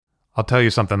I'll tell you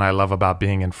something I love about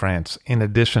being in France, in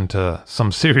addition to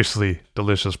some seriously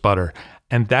delicious butter,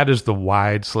 and that is the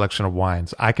wide selection of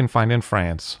wines I can find in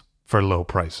France for low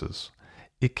prices.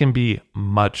 It can be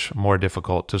much more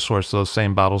difficult to source those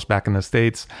same bottles back in the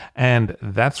States, and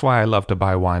that's why I love to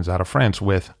buy wines out of France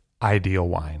with Ideal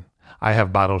Wine. I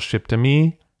have bottles shipped to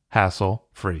me,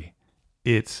 hassle-free.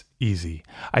 It's easy.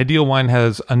 Ideal Wine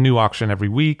has a new auction every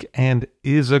week and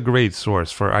is a great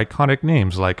source for iconic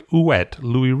names like Ouet,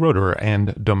 Louis Roeder,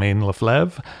 and Domaine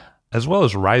Leflevre, as well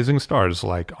as rising stars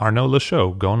like Arnaud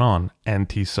Lachaud, Gonon, and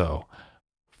Tissot.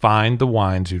 Find the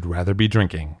wines you'd rather be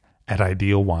drinking at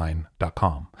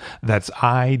idealwine.com. That's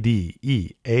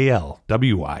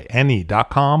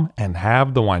IDEALWINE.com and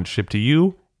have the wine shipped to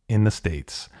you in the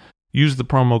States. Use the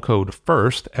promo code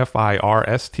FIRST,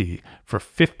 F-I-R-S-T, for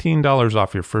 $15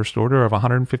 off your first order of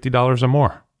 $150 or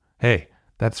more. Hey,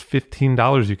 that's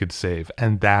 $15 you could save,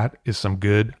 and that is some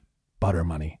good butter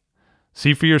money.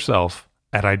 See for yourself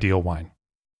at Ideal Wine.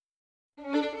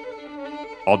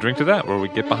 I'll drink to that, where we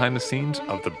get behind the scenes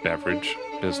of the beverage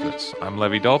business. I'm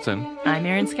Levi Dalton. I'm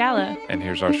Erin Scala. And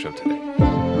here's our show today.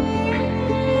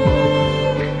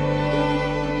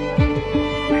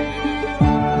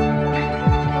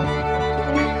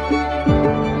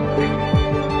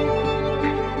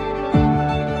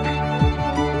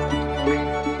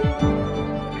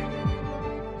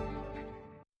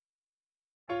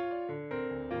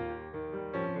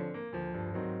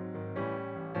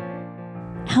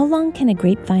 How long can a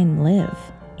grapevine live,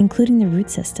 including the root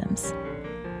systems?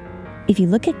 If you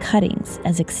look at cuttings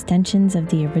as extensions of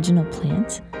the original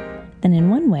plant, then in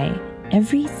one way,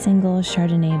 every single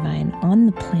Chardonnay vine on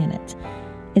the planet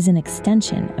is an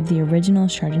extension of the original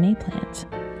Chardonnay plant.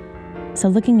 So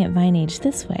looking at vine age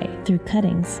this way, through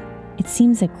cuttings, it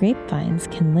seems that grapevines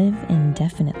can live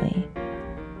indefinitely.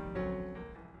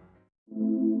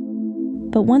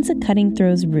 But once a cutting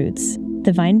throws roots,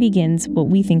 the vine begins what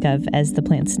we think of as the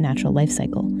plant's natural life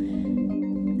cycle.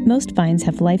 Most vines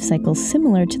have life cycles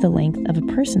similar to the length of a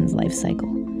person's life cycle.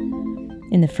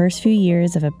 In the first few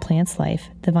years of a plant's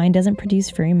life, the vine doesn't produce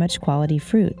very much quality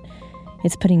fruit.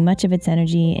 It's putting much of its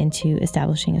energy into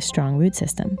establishing a strong root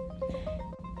system.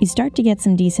 You start to get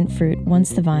some decent fruit once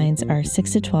the vines are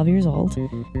 6 to 12 years old,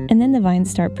 and then the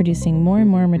vines start producing more and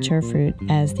more mature fruit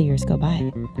as the years go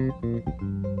by.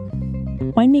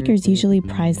 Winemakers usually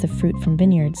prize the fruit from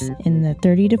vineyards in the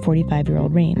 30 to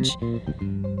 45-year-old range.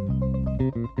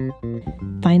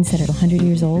 Vines that are 100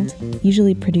 years old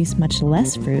usually produce much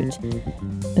less fruit,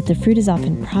 but the fruit is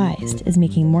often prized as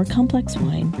making more complex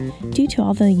wine due to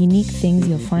all the unique things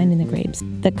you'll find in the grapes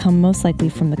that come most likely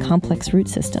from the complex root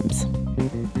systems.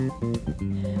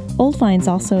 Old vines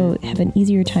also have an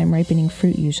easier time ripening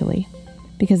fruit usually,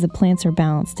 because the plants are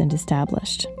balanced and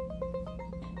established.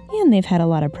 And they've had a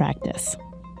lot of practice.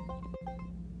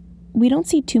 We don't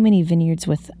see too many vineyards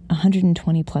with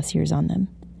 120 plus years on them.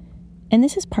 And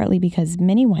this is partly because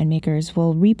many winemakers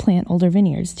will replant older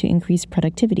vineyards to increase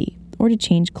productivity or to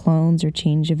change clones or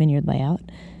change a vineyard layout.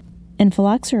 And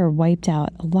phylloxera wiped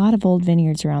out a lot of old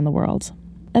vineyards around the world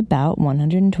about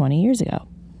 120 years ago.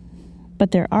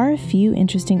 But there are a few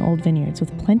interesting old vineyards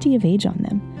with plenty of age on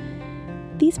them.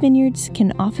 These vineyards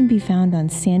can often be found on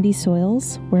sandy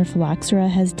soils where phylloxera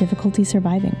has difficulty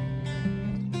surviving.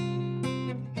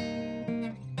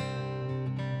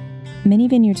 Many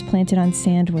vineyards planted on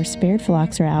sand were spared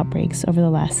phylloxera outbreaks over the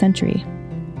last century.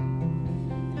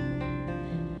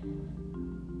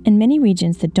 And many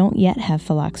regions that don't yet have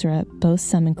phylloxera boast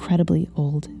some incredibly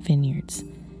old vineyards.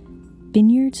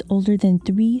 Vineyards older than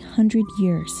 300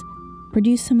 years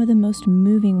produce some of the most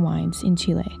moving wines in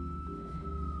Chile.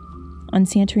 On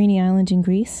Santorini Island in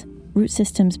Greece, root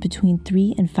systems between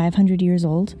 300 and 500 years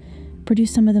old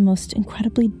produce some of the most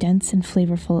incredibly dense and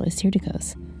flavorful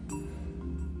Assyrticos.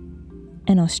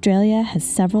 And Australia has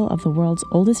several of the world's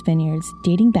oldest vineyards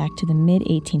dating back to the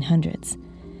mid-1800s.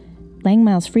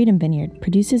 Langmile's Freedom Vineyard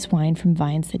produces wine from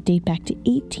vines that date back to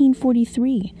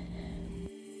 1843.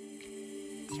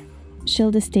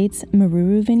 Schild Estates'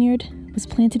 Maruru Vineyard was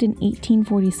planted in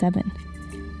 1847.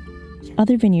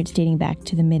 Other vineyards dating back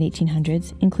to the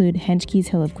mid-1800s include Henschke's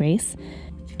Hill of Grace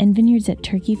and vineyards at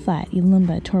Turkey Flat,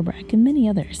 Ilumba, Torbreck, and many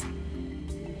others.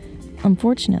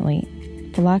 Unfortunately,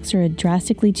 phylloxera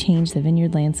drastically changed the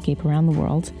vineyard landscape around the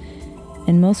world,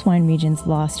 and most wine regions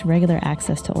lost regular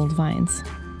access to old vines.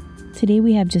 Today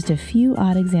we have just a few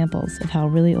odd examples of how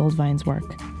really old vines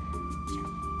work.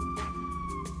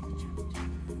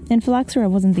 And phylloxera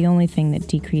wasn't the only thing that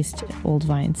decreased old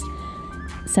vines.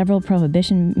 Several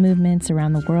prohibition movements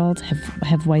around the world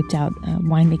have wiped out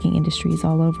winemaking industries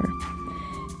all over.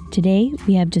 Today,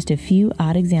 we have just a few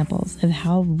odd examples of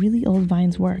how really old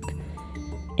vines work.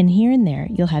 And here and there,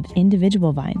 you'll have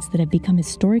individual vines that have become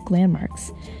historic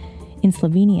landmarks. In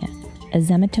Slovenia, a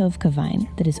Zematovka vine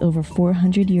that is over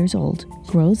 400 years old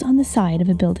grows on the side of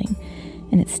a building,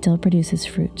 and it still produces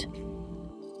fruit.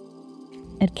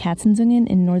 At Katzenzungen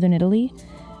in northern Italy,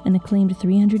 an acclaimed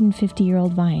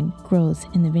 350-year-old vine grows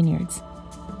in the vineyards.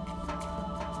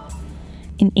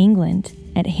 In England,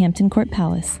 at Hampton Court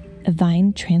Palace, a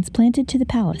vine transplanted to the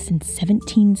palace in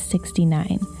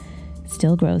 1769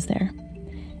 still grows there.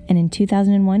 And in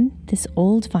 2001, this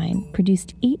old vine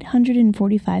produced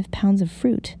 845 pounds of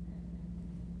fruit.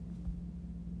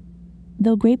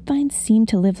 Though grapevines seem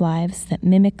to live lives that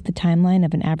mimic the timeline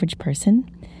of an average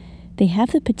person, they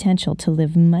have the potential to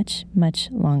live much, much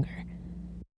longer.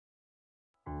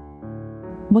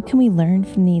 What can we learn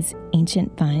from these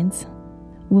ancient vines?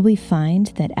 Will we find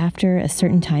that after a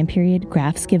certain time period,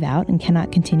 grafts give out and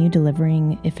cannot continue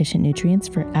delivering efficient nutrients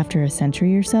for after a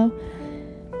century or so?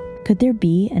 Could there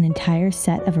be an entire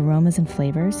set of aromas and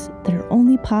flavors that are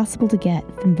only possible to get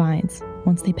from vines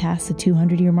once they pass the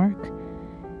 200-year mark?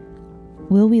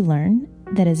 Will we learn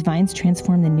that as vines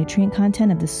transform the nutrient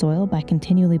content of the soil by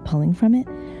continually pulling from it,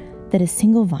 that a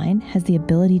single vine has the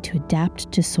ability to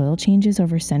adapt to soil changes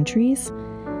over centuries?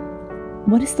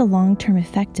 What is the long-term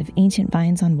effect of ancient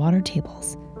vines on water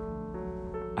tables?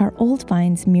 Are old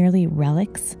vines merely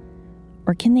relics,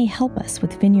 or can they help us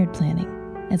with vineyard planning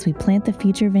as we plant the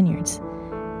future vineyards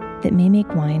that may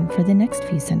make wine for the next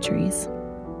few centuries?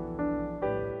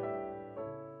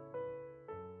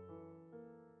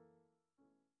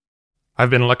 I've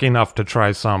been lucky enough to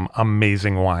try some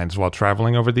amazing wines while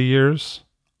traveling over the years.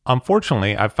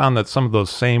 Unfortunately, I've found that some of those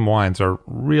same wines are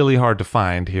really hard to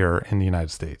find here in the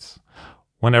United States.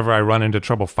 Whenever I run into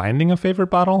trouble finding a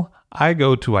favorite bottle, I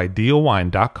go to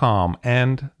idealwine.com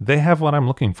and they have what I'm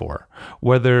looking for.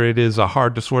 Whether it is a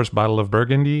hard-to-source bottle of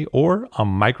Burgundy or a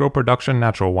micro-production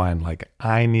natural wine like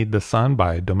I Need the Sun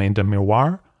by Domaine de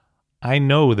Miroir, I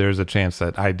know there's a chance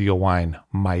that Ideal Wine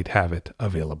might have it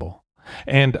available.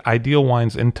 And Ideal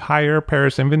Wine's entire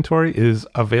Paris inventory is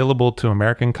available to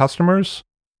American customers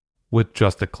with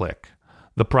just a click.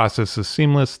 The process is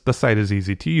seamless, the site is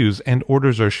easy to use, and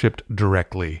orders are shipped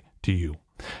directly to you.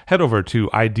 Head over to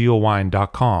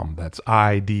idealwine.com, that's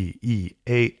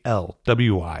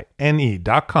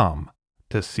IDEALWINE.com,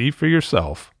 to see for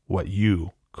yourself what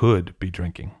you could be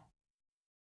drinking.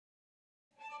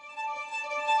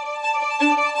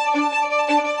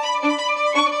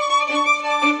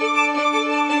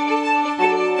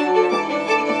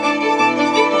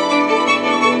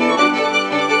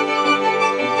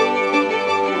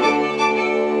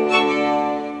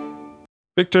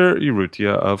 Victor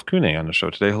Urrutia of Cune on the show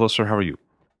today. Hello, sir. How are you?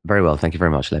 Very well. Thank you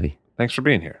very much, Levi. Thanks for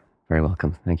being here. Very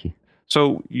welcome. Thank you.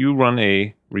 So you run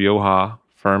a Rioja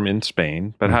firm in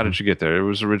Spain, but how did you get there? It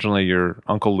was originally your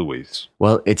Uncle Luis.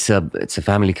 Well, it's a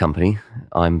family company.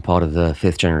 I'm part of the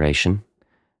fifth generation.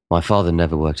 My father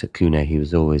never worked at Cune. He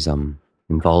was always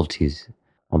involved. He's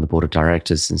on the board of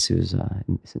directors since he was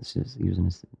in his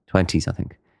 20s, I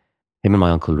think. Him and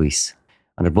my Uncle Luis.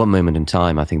 And at one moment in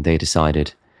time, I think they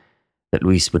decided that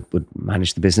Luis would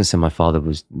manage the business and my father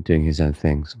was doing his own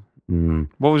things.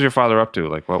 What was your father up to?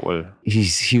 Like, what was...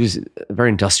 He was very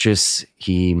industrious.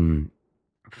 He,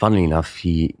 funnily enough,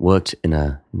 he worked in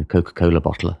a Coca-Cola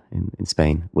bottler in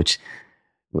Spain, which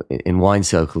in wine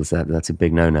circles, that's a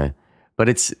big no-no. But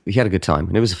he had a good time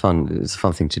and it was a fun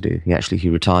thing to do. He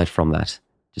retired from that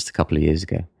just a couple of years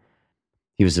ago.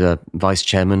 He was a vice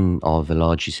chairman of a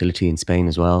large utility in Spain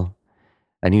as well.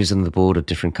 And he was on the board of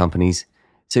different companies.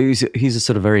 So he's a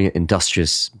sort of very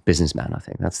industrious businessman, I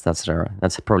think. That's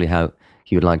probably how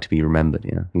he would like to be remembered.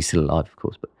 You know, he's still alive, of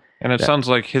course. And it sounds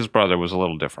like his brother was a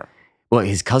little different. Well,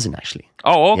 his cousin, actually.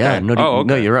 Oh, okay. Yeah, okay.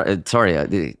 No, you're right.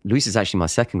 Sorry, Luis is actually my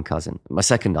second cousin, my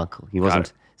second uncle. He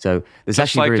wasn't. So there's Just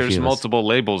actually like very there's few multiple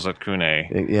labels at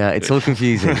Cune. Yeah, it's all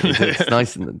confusing. It's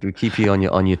nice to keep you on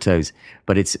your toes.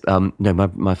 But it's no,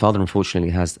 my father unfortunately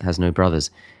has no brothers.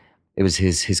 It was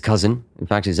his cousin, in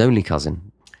fact, his only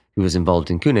cousin, who was involved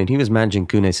in Cune. And he was managing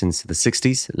Cune since the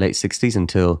 60s, late 60s,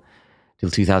 until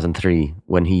 2003,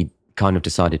 when he kind of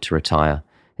decided to retire.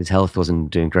 His health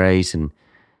wasn't doing great, and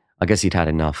I guess he'd had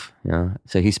enough. Yeah.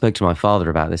 So he spoke to my father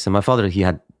about this, and my father, he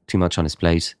had too much on his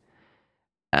plate,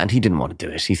 and he didn't want to do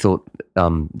it. He thought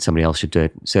somebody else should do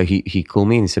it. So he called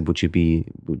me and he said, "Would you be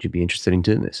interested in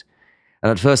doing this?" And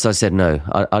at first I said no.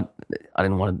 I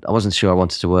didn't want. I wasn't sure I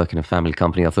wanted to work in a family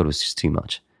company. I thought it was just too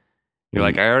much. You're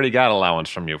like, I already got allowance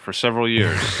from you for several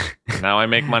years. Now I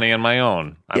make money on my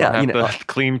own. I don't have to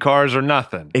clean cars or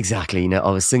nothing. Exactly. You know,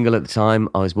 I was single at the time.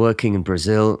 I was working in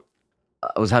Brazil.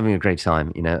 I was having a great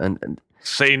time, you know, and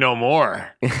Say no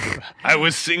more. I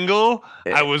was single.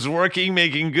 I was working,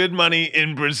 making good money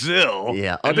in Brazil.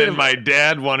 Yeah. And then my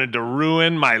dad wanted to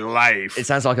ruin my life. It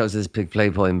sounds like I was this big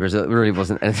playboy in Brazil. It really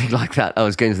wasn't anything like that. I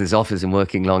was going to this office and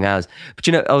working long hours. But,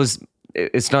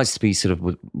 it's nice to be sort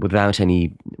of without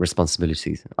any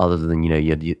responsibilities other than,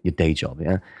 your day job,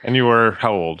 yeah? And you were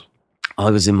how old?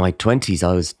 I was in my 20s.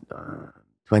 I was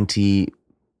 20,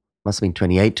 must have been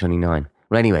 28, 29.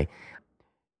 Well, anyway,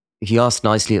 he asked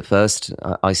nicely at first.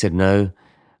 I said no.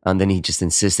 And then he just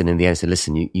insisted in the end, said,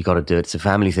 listen, you got to do it. It's a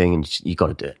family thing and you got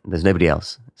to do it. There's nobody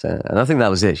else. So, and I think that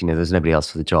was it. There's nobody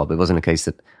else for the job. It wasn't a case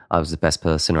that I was the best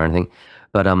person or anything.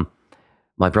 But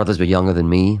my brothers were younger than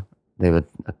me. They were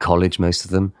at college, most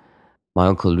of them. My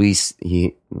uncle Luis,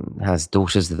 he has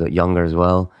daughters that are younger as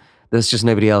well. There's just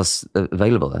nobody else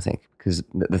available, I think. Because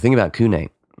the thing about Kune,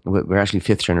 we're actually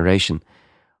fifth generation.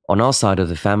 On our side of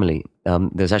the family,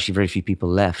 there's actually very few people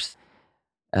left.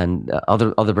 And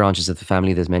other branches of the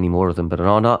family, there's many more of them. But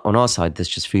on our side, there's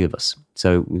just few of us.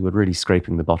 So we were really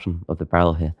scraping the bottom of the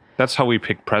barrel here. That's how we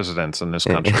pick presidents in this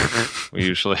country. We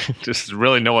usually just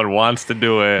really no one wants to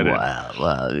do it.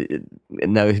 Well,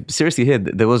 no, seriously here,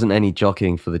 there wasn't any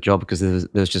jockeying for the job because there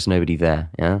was just nobody there.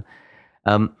 Yeah.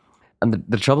 And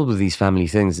the trouble with these family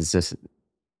things is just,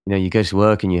 you go to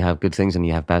work and you have good things and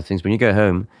you have bad things. When you go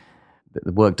home,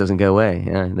 the work doesn't go away.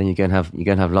 Yeah. And then you go and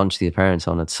have lunch with your parents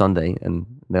on a Sunday and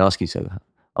they ask you, so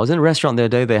I was in a restaurant the other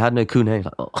day, they had no Kune.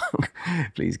 Like, oh,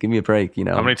 please give me a break,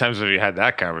 How many times have you had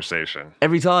that conversation?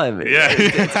 Every time. Yeah.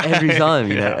 It's every time,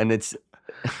 and it's...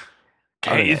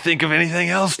 Can't you think of anything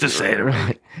else to say to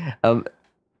me?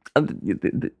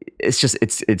 It's just,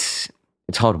 it's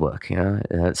hard work,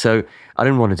 so I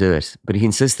didn't want to do it, but he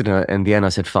insisted, and in the end I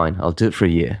said, fine, I'll do it for a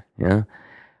year,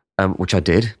 which I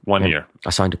did. 1 year.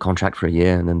 I signed a contract for a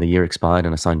year, and then the year expired,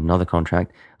 and I signed another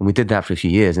contract, and we did that for a few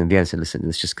years, and in the end I said, listen,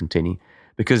 let's just continue.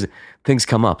 Because things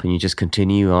come up and you just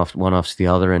continue one after the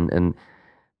other. And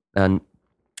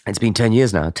it's been 10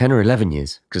 years now, 10 or 11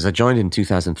 years, because I joined in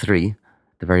 2003,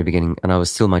 the very beginning, and I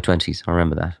was still in my 20s. I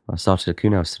remember that. I started at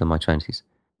Kuhn, I was still in my 20s.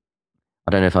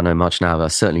 I don't know if I know much now, but I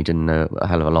certainly didn't know a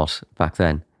hell of a lot back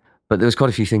then. But there was quite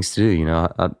a few things to do.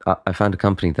 I found a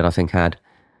company that I think had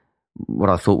what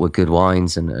I thought were good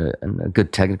wines and a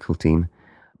good technical team,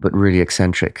 but really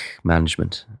eccentric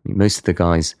management. I mean, most of the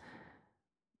guys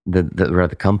that were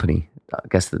at the company, I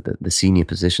guess the senior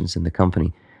positions in the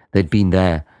company, they'd been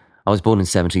there. I was born in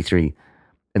 73,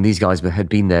 and these guys had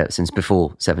been there since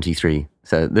before 73.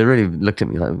 So they really looked at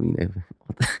me like,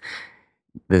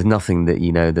 there's nothing that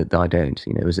that I don't.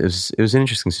 It was an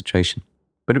interesting situation,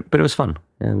 but it was fun.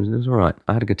 Yeah, it was all right.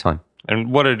 I had a good time.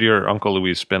 And what did your Uncle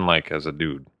Luis been like as a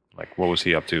dude? Like, what was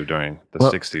he up to during the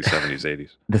 60s, 70s,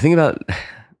 80s? The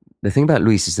thing about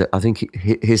Luis is that I think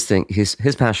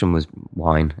his passion was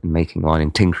wine and making wine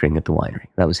and tinkering at the winery.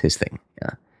 That was his thing.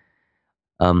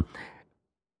 Yeah.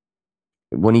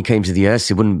 When he came to the US,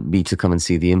 it wouldn't be to come and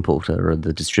see the importer or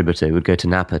the distributor. He would go to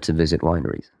Napa to visit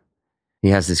wineries. He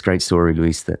has this great story,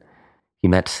 Luis, that he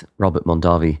met Robert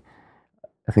Mondavi.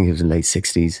 I think it was in the late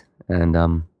 60s, and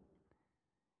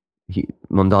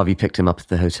Mondavi picked him up at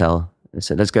the hotel. They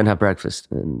said, let's go and have breakfast.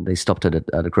 And they stopped at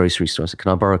a grocery store. I said,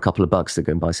 can I borrow a couple of bucks to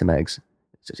go and buy some eggs?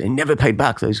 So he never paid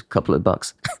back those couple of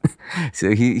bucks.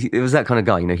 So he was that kind of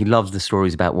guy. He loved the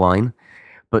stories about wine.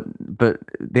 But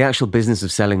the actual business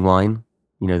of selling wine,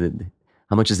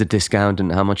 how much is the discount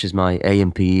and how much is my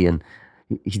A&P? And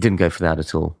he didn't go for that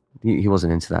at all. He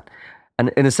wasn't into that. And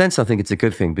in a sense, I think it's a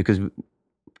good thing because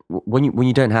when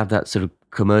you don't have that sort of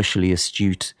commercially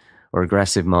astute or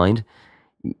aggressive mind,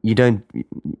 you don't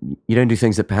do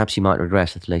things that perhaps you might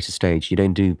regret at a later stage. You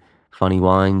don't do funny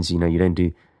wines, you don't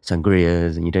do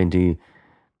sangrias, and you don't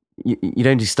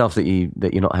do stuff that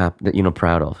you're not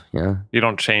proud of. Yeah, you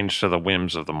don't change to the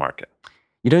whims of the market.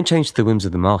 You don't change to the whims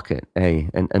of the market, A,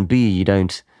 and B, you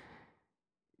don't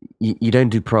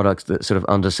do products that sort of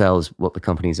undersells what the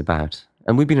company is about.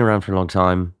 And we've been around for a long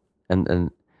time,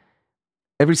 and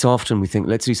every so often we think,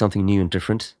 let's do something new and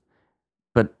different.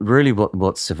 But really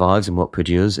what survives and what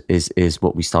perdures is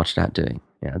what we started out doing.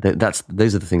 Yeah,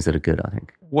 those are the things that are good, I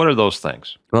think. What are those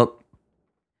things? Well,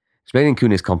 explaining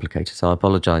Kuhn is complicated, so I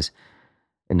apologize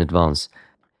in advance.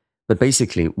 But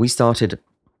basically, we started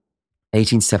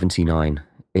 1879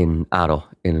 in Aro,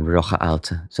 in Rioja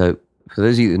Alta. So for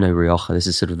those of you that know Rioja, this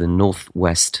is sort of the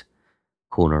northwest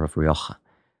corner of Rioja.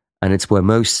 And it's where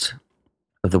most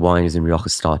of the wines in Rioja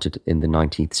started in the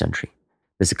 19th century.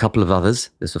 There's a couple of others.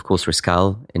 There's, of course,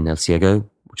 Riscal in El Ciego,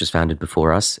 which was founded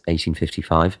before us,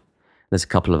 1855. There's a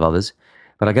couple of others.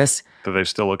 But I guess Do they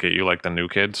still look at you like the new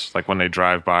kids? Like when they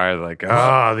drive by, like,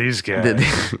 these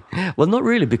guys. well, not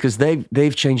really, because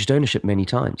they've changed ownership many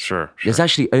times. Sure. There's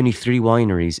actually only 3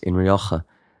 wineries in Rioja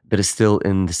that are still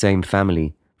in the same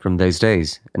family from those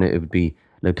days. And it would be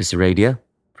Lopez Heredia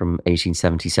from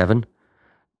 1877,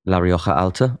 La Rioja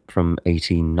Alta from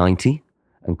 1890,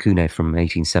 and Cune from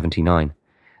 1879.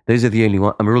 Those are the only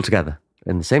ones, and we're all together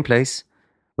in the same place.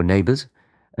 We're neighbors.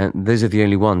 And those are the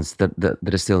only ones that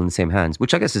are still in the same hands,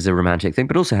 which I guess is a romantic thing,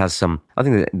 but also has some, I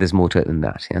think that there's more to it than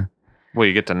that, yeah? Well,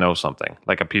 you get to know something,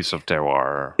 like a piece of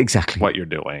terroir. Exactly. What you're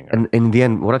doing. And in the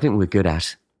end, what I think we're good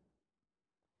at,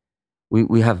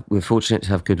 we're fortunate to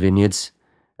have good vineyards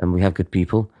and we have good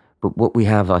people, but what we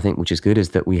have, I think, which is good, is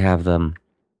that we have the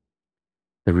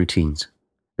routines,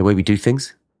 the way we do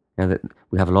things. You know, that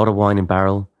we have a lot of wine in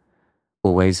barrel,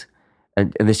 always.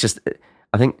 And it's just,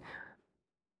 I think,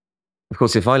 of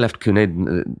course, if I left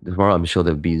Cunard tomorrow, I'm sure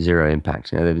there would be zero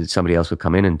impact. You know, somebody else would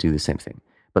come in and do the same thing.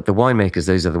 But the winemakers,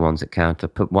 those are the ones that count. The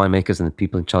winemakers and the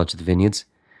people in charge of the vineyards,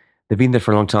 they've been there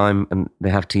for a long time, and they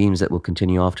have teams that will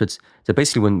continue afterwards. So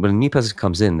basically, when a new person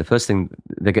comes in, the first thing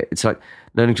they get, it's like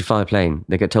learning to fly a plane.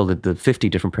 They get told that the 50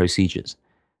 different procedures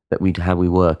how we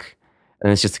work,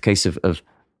 and it's just a case of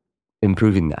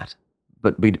improving that.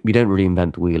 But we don't really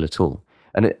invent the wheel at all.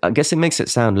 And I guess it makes it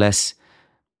sound less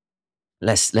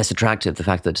attractive, the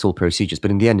fact that it's all procedures, but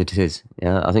in the end it is.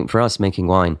 Yeah, I think for us making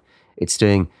wine, it's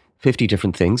doing 50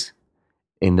 different things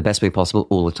in the best way possible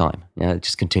all the time. Yeah,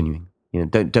 just continuing. You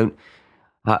know, don't.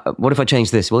 What if I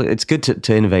change this? Well, it's good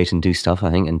to innovate and do stuff, I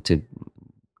think, and to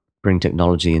bring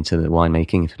technology into the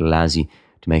winemaking if it allows you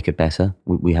to make it better.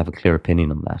 We have a clear opinion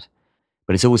on that,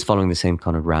 but it's always following the same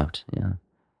kind of route. Yeah,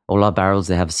 all our barrels,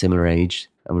 they have a similar age,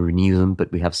 and we renew them,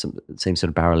 but we have the same sort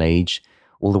of barrel age.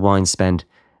 All the wines spend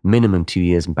minimum 2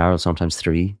 years in barrel, sometimes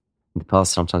 3. In the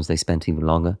past, sometimes they spent even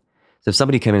longer. So if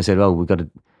somebody came in and said, "Oh, we've got to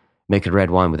make a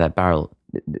red wine with that barrel,"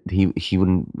 he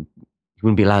wouldn't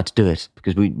be allowed to do it,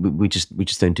 because we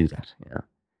just don't do that. Yeah.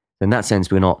 In that sense,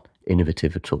 we're not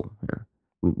innovative at all. Yeah.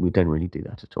 We don't really do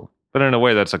that at all. But in a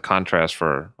way, that's a contrast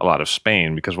for a lot of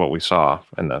Spain, because what we saw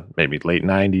in the maybe late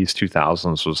 90s,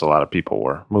 2000s was a lot of people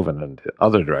were moving in the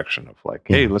other direction of like,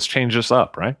 hey, let's change this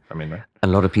up, right? I mean, right? A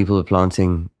lot of people are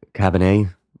planting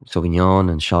Cabernet, Sauvignon,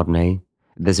 and Chardonnay.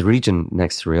 There's a region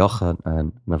next to Rioja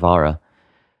and Navarra,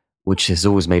 which has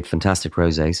always made fantastic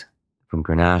rosés, from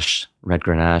Grenache, red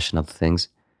Grenache, and other things.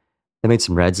 They made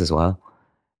some reds as well.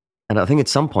 And I think at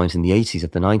some point in the 80s,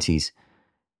 of the 90s,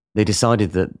 they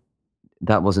decided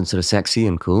that wasn't sort of sexy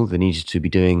and cool. They needed to be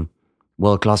doing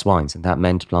world-class wines, and that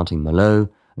meant planting Merlot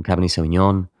and Cabernet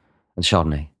Sauvignon and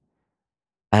Chardonnay.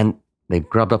 And they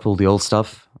grubbed up all the old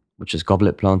stuff, which is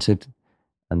goblet planted,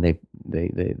 and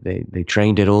they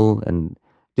trained it all and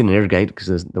didn't irrigate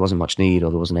because there wasn't much need,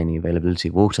 or there wasn't any availability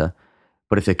of water.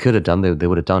 But if they could have done, they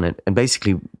would have done it. And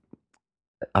basically,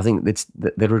 I think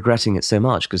they're regretting it so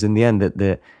much, because in the end, that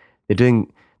they're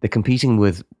competing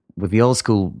with the old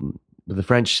school, with the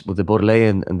French, with the Bordelais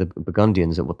and the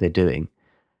Burgundians at what they're doing,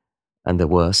 and they're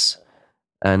worse.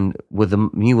 And with the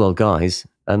New World guys,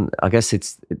 and I guess I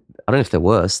don't know if they're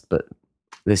worse, but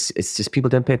it's just people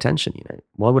don't pay attention. You know,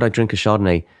 why would I drink a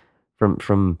Chardonnay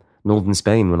from northern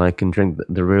Spain when I can drink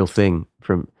the real thing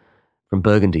from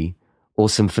Burgundy, or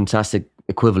some fantastic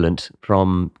equivalent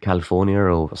from California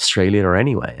or Australia or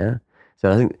anywhere? Yeah.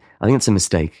 So I think it's a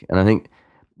mistake, and I think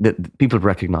that people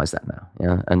recognize that now.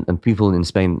 Yeah, and people in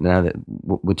Spain now, that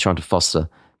we're trying to foster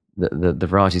the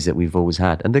varieties that we've always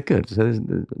had, and they're good. So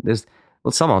there's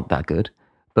some aren't that good,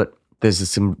 but there's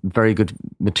some very good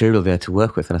material there to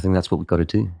work with, and I think that's what we've got to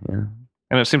do. Yeah.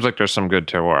 And it seems like there's some good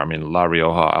terroir. I mean, La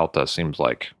Rioja Alta seems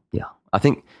like... Yeah, I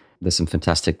think there's some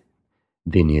fantastic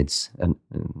vineyards and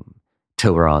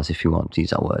terroirs, if you want to use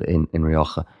that word, in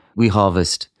Rioja. We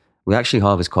actually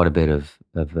harvest quite a bit of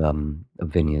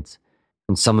vineyards.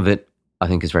 And some of it, I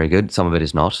think, is very good. Some of it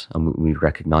is not, and we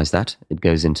recognize that. It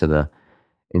goes into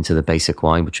the basic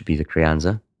wine, which would be the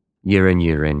Crianza. Year in,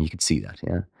 you could see that,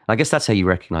 yeah. I guess that's how you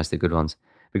recognize the good ones.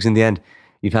 Because in the end,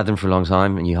 you've had them for a long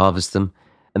time, and you harvest them,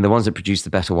 and the ones that produce the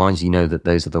better wines, you know that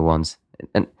those are the ones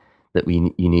and that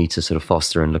you need to sort of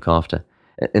foster and look after.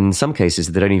 In some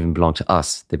cases, they don't even belong to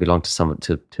us. They belong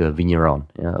to a vigneron,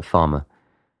 a farmer,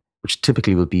 which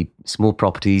typically would be small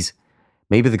properties.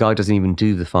 Maybe the guy doesn't even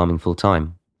do the farming full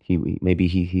time. Maybe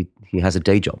he has a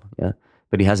day job, yeah,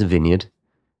 but he has a vineyard.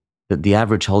 The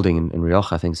average holding in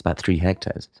Rioja, I think, is about 3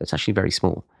 hectares. So it's actually very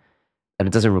small, and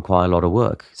it doesn't require a lot of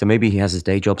work. So maybe he has his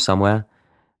day job somewhere,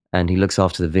 and he looks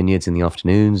after the vineyards in the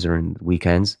afternoons or in the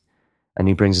weekends, and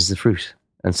he brings us the fruit.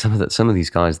 And some of these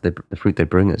guys, the fruit they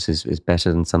bring us is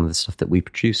better than some of the stuff that we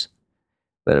produce.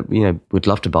 but we'd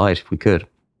love to buy it if we could.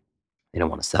 They don't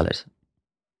want to sell it.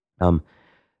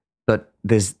 But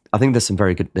I think there's some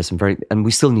very, and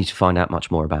we still need to find out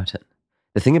much more about it.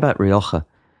 The thing about Rioja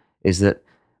is that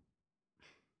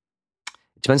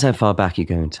it depends how far back you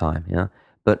go in time, yeah?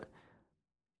 But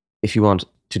if you want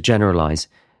to generalize,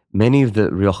 many of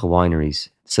the Rioja wineries,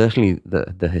 certainly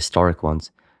the historic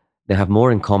ones, they have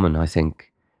more in common, I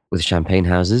think, with champagne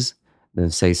houses than,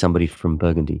 say, somebody from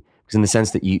Burgundy. Because in the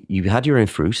sense that you had your own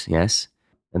fruit, yes,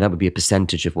 and that would be a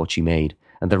percentage of what you made.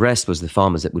 And the rest was the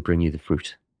farmers that would bring you the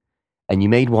fruit. And you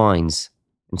made wines.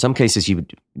 In some cases, you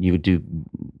would do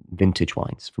vintage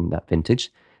wines from that vintage.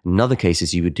 In other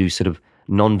cases, you would do sort of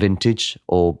non-vintage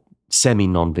or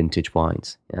semi-non-vintage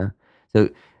wines. Yeah. So,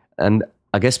 and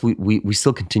I guess we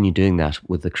still continue doing that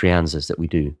with the crianzas that we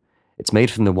do. It's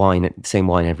made from the same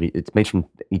wine it's made from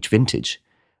each vintage,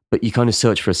 but you kind of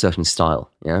search for a certain style.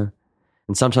 Yeah.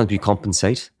 And sometimes you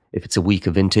compensate. If it's a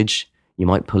weaker vintage, you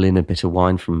might pull in a bit of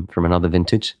wine from another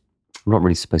vintage. I'm not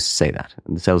really supposed to say that.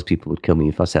 And the salespeople would kill me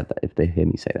if I said that, if they hear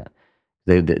me say that.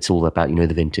 It's all about, the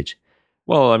vintage.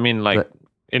 Well, I mean,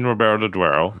 in Ribera del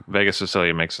Duero, Vega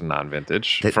Sicilia makes a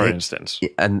non-vintage, for instance.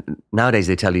 And nowadays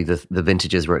they tell you the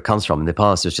vintages where it comes from. In the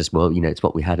past, it's just, it's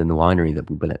what we had in the winery that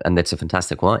we built, and it's a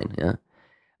fantastic wine, yeah.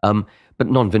 But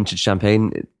non-vintage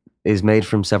champagne is made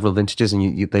from several vintages,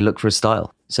 and they look for a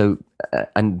style. So,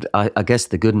 and I guess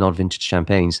the good non-vintage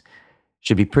champagnes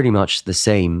should be pretty much the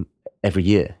same every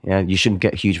year. Yeah, you shouldn't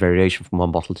get huge variation from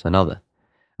one bottle to another.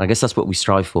 And I guess that's what we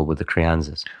strive for with the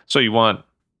crianzas. So you want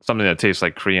something that tastes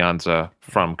like crianza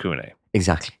from Cune.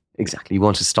 Exactly. You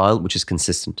want a style which is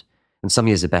consistent. And some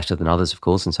years are better than others, of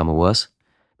course, and some are worse.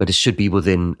 But it should be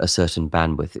within a certain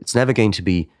bandwidth. It's never going to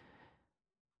be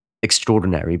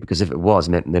extraordinary, because if it was,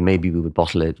 then maybe we would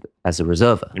bottle it as a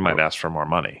reserva. You might ask for more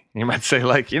money. You might say,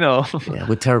 Yeah,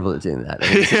 we're terrible at doing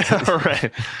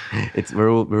that. Right.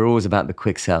 We're always about the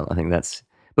quick sell. I think that's...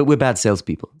 But we're bad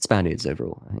salespeople, Spaniards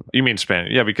overall, I think. You mean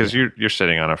Spaniard? Yeah, because you're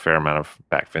sitting on a fair amount of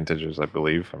back vintages, I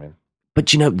believe. I mean, but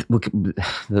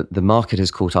the market has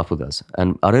caught up with us,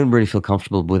 and I don't really feel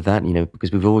comfortable with that,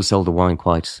 because we've always sold the wine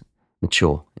quite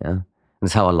mature, yeah. And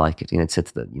that's how I like it.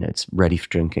 It's ready for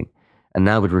drinking, and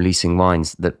now we're releasing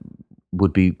wines that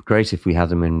would be great if we had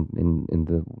them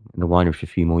in the winery for a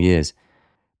few more years.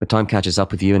 But time catches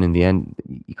up with you, and in the end,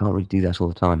 you can't really do that all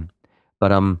the time.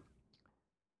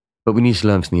 But we need to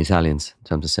learn from the Italians in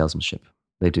terms of salesmanship.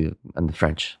 They do, and the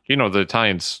French. The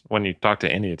Italians, when you talk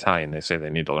to any Italian, they say they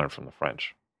need to learn from the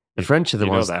French. The French are the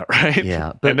ones... You know that, right?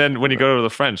 Yeah. And then when you go to the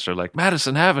French, they're like,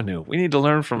 Madison Avenue, we need to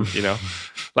learn from,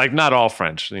 like not all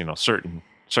French,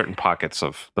 certain pockets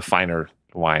of the finer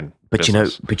wine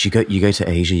business. But you go to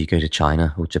Asia, you go to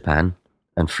China or Japan,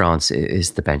 and France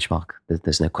is the benchmark.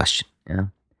 There's no question, yeah.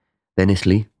 Then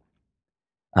Italy,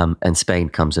 and Spain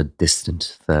comes a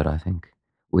distant third, I think.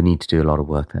 We need to do a lot of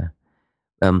work there.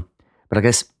 But I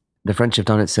guess the French have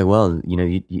done it so well.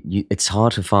 It's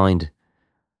hard to find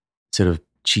sort of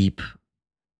cheap,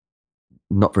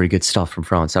 not very good stuff from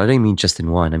France. I don't mean just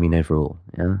in wine. I mean overall.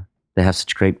 Yeah, they have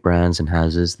such great brands and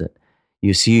houses that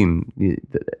you assume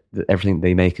that everything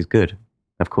they make is good.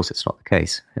 Of course, it's not the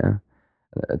case. Yeah,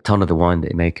 a ton of the wine that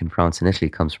they make in France and Italy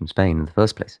comes from Spain in the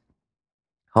first place.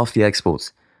 Half the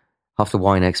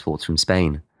wine exports from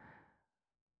Spain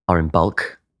are in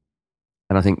bulk.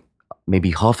 And I think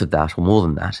maybe half of that, or more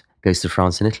than that, goes to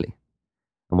France and Italy.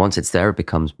 And once it's there, it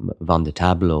becomes vin de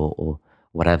table or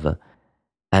whatever.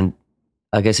 And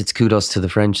I guess it's kudos to the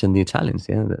French and the Italians,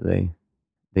 yeah, that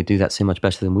they do that so much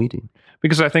better than we do.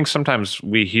 Because I think sometimes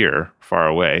we here, far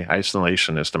away,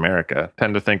 isolationist America,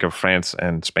 tend to think of France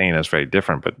and Spain as very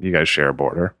different, but you guys share a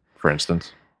border, for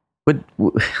instance. But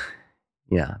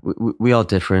we are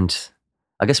different.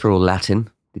 I guess we're all Latin,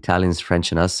 the Italians,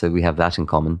 French and us, so we have that in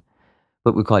common.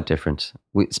 But we're quite different.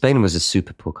 Spain was a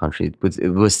super poor country. It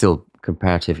was still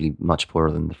comparatively much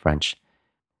poorer than the French.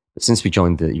 But since we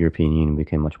joined the European Union, we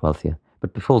became much wealthier.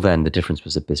 But before then, the difference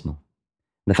was abysmal.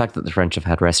 And the fact that the French have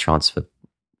had restaurants for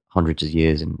hundreds of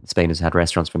years, and Spain has had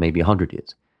restaurants for maybe 100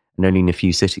 years, and only in a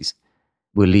few cities,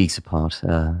 we're leagues apart.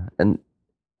 And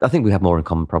I think we have more in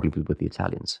common probably with the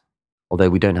Italians. Although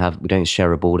we don't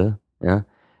share a border, yeah,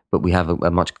 but we have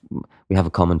a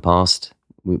common past.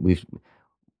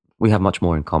 We have much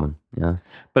more in common, yeah.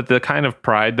 But the kind of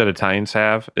pride that Italians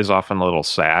have is often a little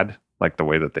sad. Like the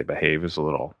way that they behave is a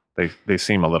little... They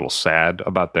seem a little sad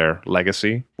about their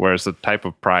legacy, whereas the type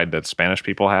of pride that Spanish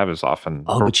people have is often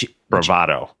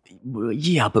bravado.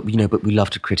 Yeah, but but we love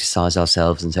to criticize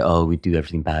ourselves and say, "Oh, we do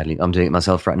everything badly." I'm doing it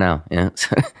myself right now. Yeah.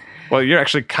 Well, you're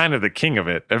actually kind of the king of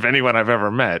it. Of anyone I've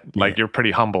ever met, like you're a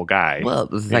pretty humble guy. Well,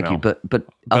 thank you. But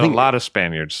I think a lot of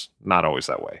Spaniards not always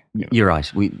that way. You're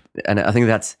right. And I think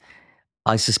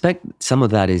I suspect some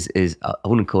of that is I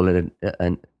wouldn't call it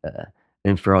an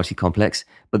inferiority complex,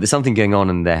 but there's something going on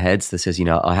in their heads that says,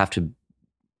 I have to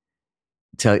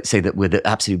say that we're the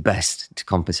absolute best to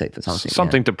compensate for something.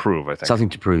 Something to prove, I think. Something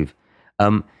to prove.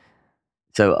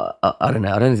 So I don't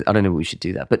know. I don't know what we should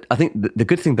do that. But I think the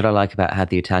good thing that I like about how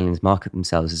the Italians market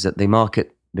themselves is that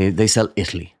they sell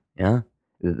Italy,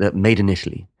 made in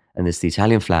Italy, and there's the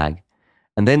Italian flag,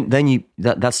 and then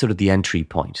that's sort of the entry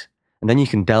point, and then you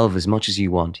can delve as much as you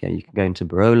want. Yeah, you can go into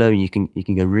Barolo, you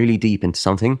can go really deep into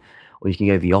something, or you can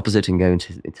go the opposite and go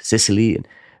into Sicily.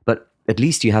 But at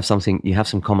least you have something. You have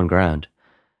some common ground.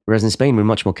 Whereas in Spain, we're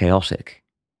much more chaotic.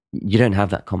 You don't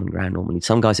have that common ground normally.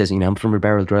 Some guy says, I'm from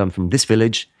Ribeira del Duero, I'm from this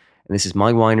village, and this is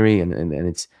my winery, and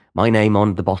it's my name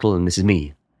on the bottle, and this is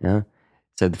me. Yeah.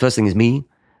 So the first thing is me,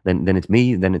 then it's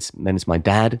me, then it's my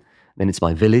dad, then it's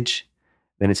my village,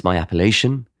 then it's my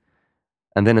appellation,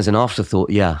 and then as an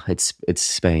afterthought, it's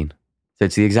Spain. So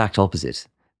it's the exact opposite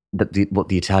what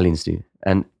the Italians do,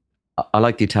 and I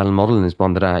like the Italian model, and it's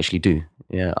one that I actually do.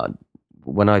 Yeah.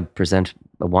 When I present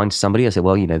a wine to somebody, I say,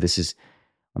 well,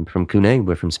 I'm from Cune,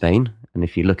 we're from Spain. And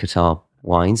if you look at our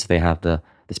wines, they have the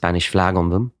Spanish flag on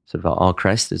them. Sort of our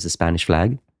crest is the Spanish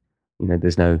flag.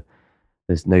 There's no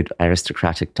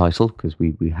aristocratic title because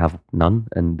we have none.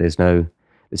 And this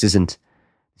isn't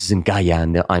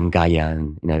Gaian, I'm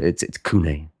Gaian. It's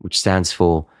Cune, which stands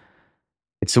for,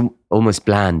 it's almost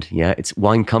bland. Yeah. It's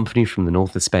wine company from the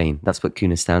north of Spain. That's what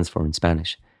Cune stands for in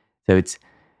Spanish. So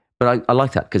but I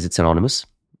like that because it's anonymous.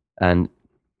 And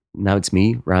now it's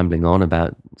me rambling on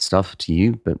about stuff to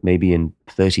you, but maybe in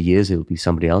 30 years, it will be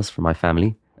somebody else from my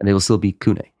family, and it will still be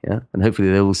Cune, yeah? And hopefully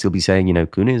they will still be saying,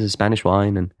 Cune is a Spanish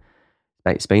wine, and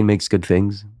Spain makes good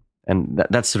things. And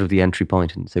that's sort of the entry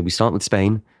point. And so we start with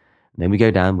Spain, and then we go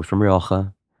down, we're from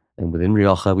Rioja, and within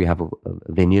Rioja, we have a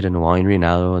vineyard and a winery in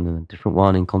Alo, and a different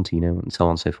one in Contino, and so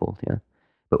on and so forth, yeah?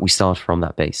 But we start from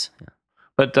that base, yeah.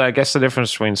 But I guess the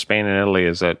difference between Spain and Italy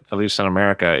is that, at least in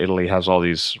America, Italy has all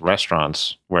these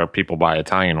restaurants where people buy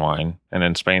Italian wine, and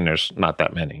in Spain, there's not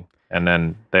that many. And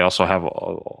then they also have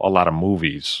a lot of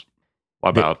movies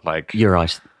about You're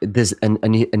right. There's and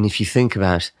if you think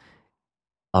about,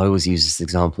 I always use this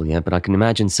example, yeah, but I can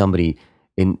imagine somebody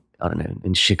in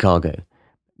Chicago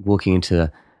walking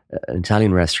into an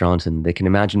Italian restaurant, and they can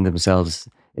imagine themselves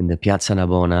in the Piazza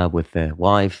Navona with their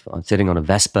wife, sitting on a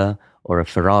Vespa or a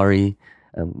Ferrari,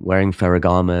 wearing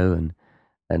Ferragamo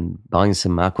and buying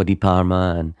some Acqua di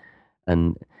Parma,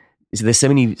 and so there's so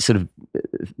many sort of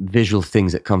visual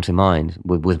things that come to mind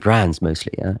with brands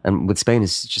mostly, yeah. And with Spain,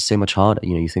 it's just so much harder.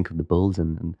 You think of the bulls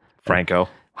and Franco,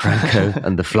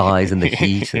 and the flies and the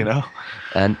heat,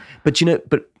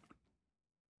 but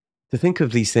to think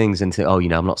of these things and say,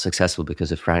 I'm not successful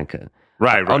because of Franco.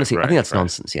 Right. Honestly, I think that's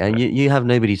nonsense. Yeah, you have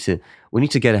nobody we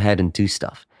need to get ahead and do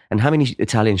stuff. And how many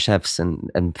Italian chefs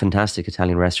and fantastic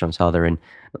Italian restaurants are there in,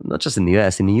 not just in the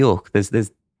US, in New York?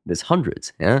 There's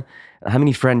hundreds. Yeah. How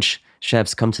many French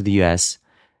chefs come to the US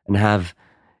and have,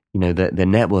 their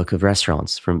network of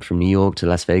restaurants from New York to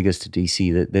Las Vegas to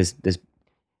DC? There's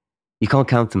you can't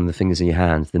count them with the fingers in your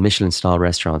hands. The Michelin star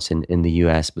restaurants in the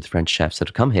US with French chefs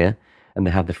that come here and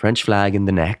they have the French flag in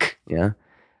the neck. Yeah.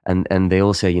 And they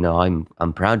all say,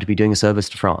 I'm proud to be doing a service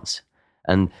to France.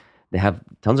 And they have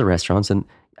tons of restaurants. And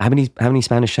how many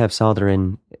Spanish chefs are there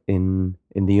in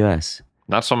the US?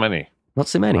 Not so many. Not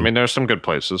so many. I mean, there's some good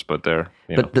places, but they're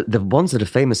the ones that are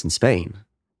famous in Spain,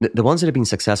 the ones that have been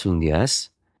successful in the US,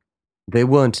 they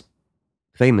weren't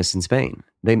famous in Spain.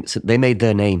 They made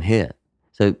their name here,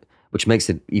 so which makes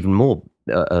it even more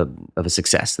of a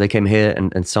success. They came here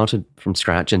and started from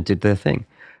scratch and did their thing.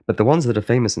 But the ones that are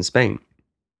famous in Spain,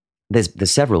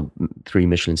 there's several 3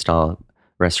 Michelin star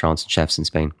restaurants and chefs in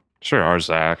Spain. Sure,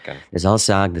 Arzac. There's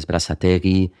Arzac, there's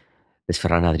Berazategui, there's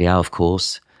Ferran Adrià, of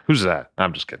course. Who's that?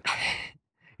 I'm just kidding.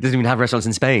 He doesn't even have restaurants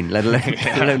in Spain, let alone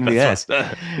in the US.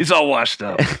 He's all washed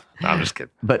up. No, I'm just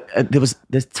kidding. But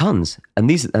there's tons, and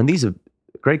these are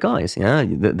great guys. Yeah,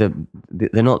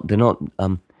 they're not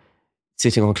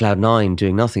sitting on cloud 9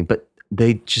 doing nothing, but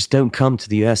they just don't come to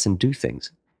the US and do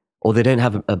things, or they don't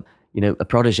have a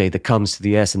protege that comes to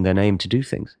the US and they're named to do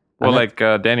things. Well,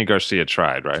 Danny Garcia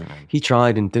tried, right? He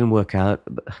tried and didn't work out.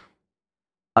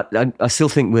 But I still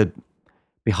think we're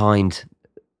behind.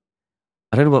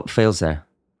 I don't know what fails there,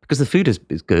 because the food is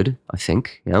good. I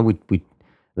think we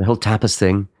the whole tapas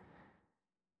thing.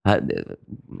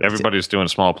 Everybody's doing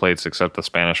small plates except the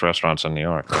Spanish restaurants in New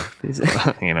York.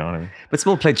 You know what I mean? But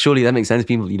small plates, surely that makes sense.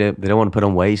 People, they don't want to put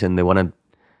on weight and they want to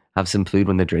have some food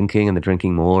when they're drinking and they're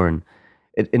drinking more, and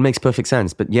it makes perfect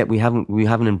sense. But yet we haven't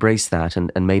embraced that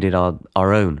and made it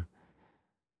our own.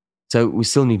 So we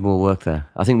still need more work there.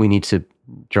 I think we need to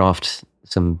draft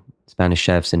some Spanish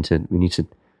chefs we need to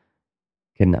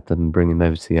kidnap them and bring them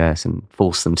over to the US and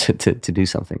force them to do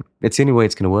something. It's the only way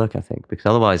it's going to work, I think, because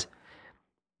otherwise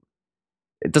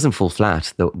it doesn't fall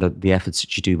flat, the efforts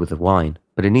that you do with the wine,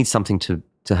 but it needs something to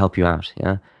help you out.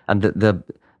 Yeah. And the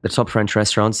top French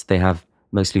restaurants, they have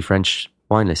mostly French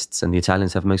wine lists, and the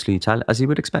Italians have mostly Italian, as you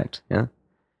would expect. Yeah.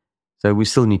 So we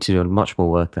still need to do much more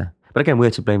work there. But again,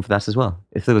 we're to blame for that as well.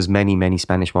 If there was many, many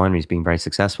Spanish wineries being very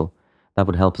successful, that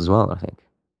would help as well, I think.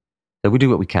 So we do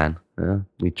what we can.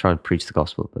 We try to preach the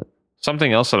gospel, but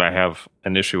something else that I have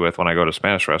an issue with when I go to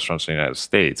Spanish restaurants in the United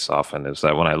States often is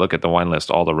that when I look at the wine list,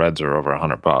 all the reds are over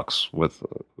 $100 with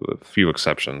a few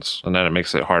exceptions. And then it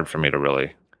makes it hard for me to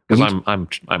really, because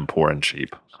I'm poor and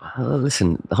cheap.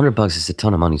 Listen, $100 is a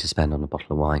ton of money to spend on a bottle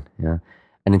of wine. Yeah.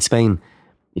 And in Spain,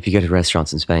 if you go to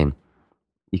restaurants in Spain,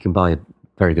 you can buy a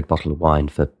very good bottle of wine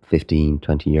for 15,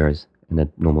 20 euros in a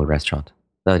normal restaurant.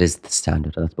 That is the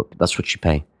standard. That's what you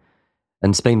pay.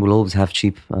 And Spain will always have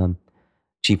cheap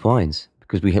wines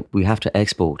because we have to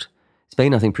export.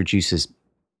 Spain, I think, produces,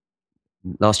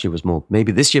 last year was more,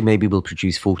 maybe this year we'll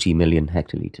produce 40 million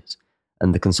hectolitres.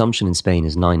 And the consumption in Spain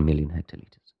is 9 million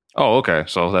hectolitres. Oh, okay.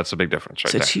 So that's a big difference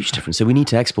right there. So it's a huge difference. So we need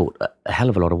to export a hell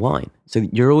of a lot of wine. So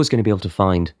you're always going to be able to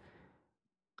find,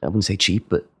 I wouldn't say cheap,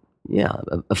 but yeah,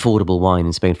 affordable wine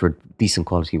in Spain for a decent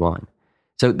quality wine.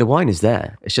 So the wine is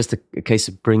there. It's just a case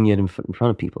of bringing it in front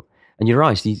of people. And you're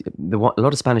right. A lot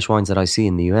of Spanish wines that I see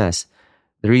in the US,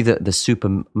 they're either the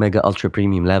super mega ultra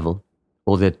premium level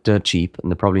or they're dirt cheap and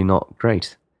they're probably not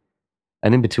great.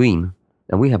 And in between,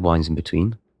 and we have wines in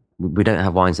between. We don't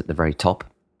have wines at the very top.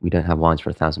 We don't have wines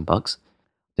for $1,000.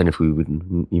 Don't know if we would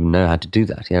even know how to do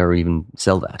that, or even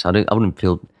sell that. I wouldn't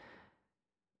feel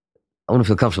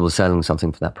comfortable selling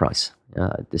something for that price.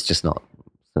 It's just not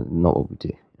what we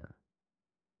do.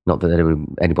 Not that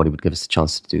anybody would give us a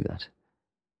chance to do that.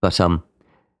 But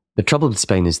the trouble with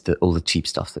Spain is all the cheap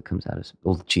stuff that comes out of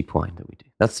all the cheap wine that we do.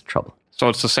 That's the trouble. So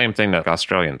it's the same thing that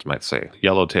Australians might say.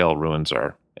 Yellowtail ruins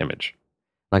our image.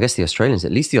 I guess the Australians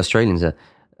are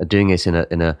doing it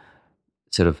in a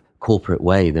sort of corporate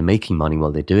way. They're making money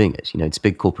while they're doing it. It's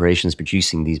big corporations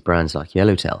producing these brands like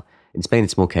Yellowtail. In Spain,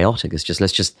 it's more chaotic. It's just,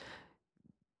 let's just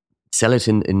sell it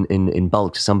in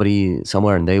bulk to somebody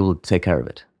somewhere and they will take care of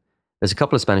it. There's a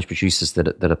couple of Spanish producers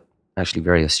that are actually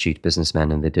very astute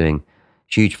businessmen, and they're doing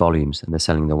huge volumes and they're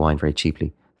selling their wine very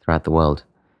cheaply throughout the world.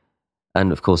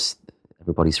 And of course,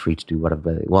 everybody's free to do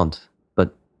whatever they want.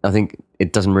 But I think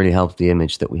it doesn't really help the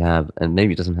image that we have, and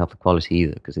maybe it doesn't help the quality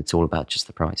either, because it's all about just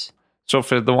the price. So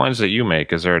for the wines that you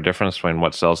make, is there a difference between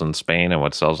what sells in Spain and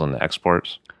what sells on the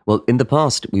exports? Well, in the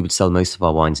past, we would sell most of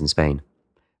our wines in Spain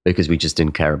because we just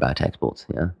didn't care about exports.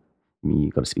 Yeah, I mean,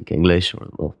 you've got to speak English,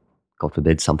 or God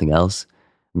forbid, something else.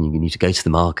 And you need to go to the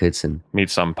markets and meet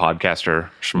some podcaster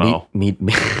schmo.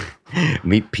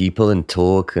 Meet people and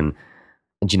talk, and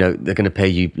they're going to pay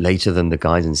you later than the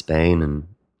guys in Spain, and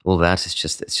all that. It's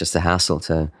just a hassle.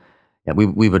 So yeah,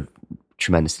 we were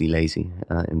tremendously lazy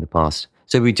in the past.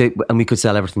 So we did, and we could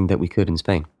sell everything that we could in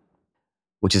Spain,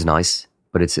 which is nice,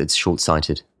 but it's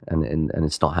short-sighted, and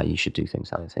it's not how you should do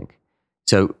things, I don't think.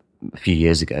 So a few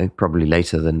years ago, probably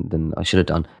later than I should have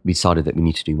done, we decided that we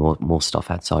need to do more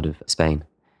stuff outside of Spain.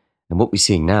 And what we're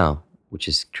seeing now, which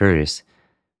is curious,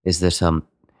 is that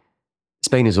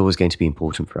Spain is always going to be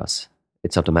important for us.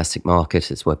 It's our domestic market.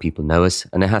 It's where people know us,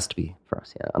 and it has to be for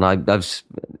us. Yeah. And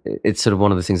it's sort of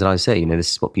one of the things that I say.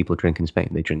 This is what people drink in Spain.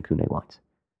 They drink Cune wines,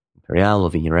 Imperial or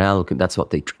Viña. That's what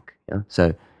they drink. Yeah. So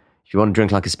if you want to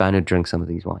drink like a Spaniard, drink some of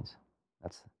these wines.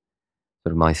 That's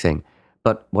sort of my thing.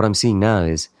 But what I'm seeing now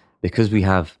is, because we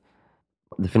have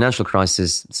the financial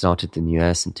crisis started in the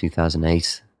US in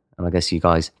 2008, and I guess you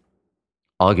guys,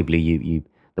 arguably,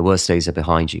 the worst days are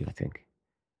behind you, I think.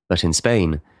 But in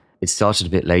Spain, it started a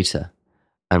bit later,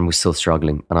 and we're still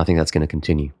struggling, and I think that's going to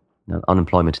continue. Now,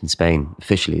 unemployment in Spain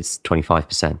officially is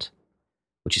 25%,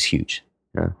 which is huge.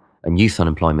 Yeah? And youth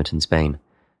unemployment in Spain,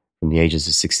 from the ages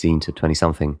of 16 to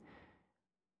 20-something,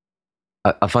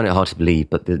 I find it hard to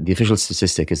believe, but the official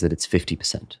statistic is that it's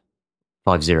 50%,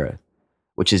 50,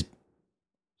 which is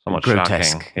somewhat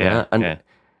grotesque. Shocking. Yeah, and yeah.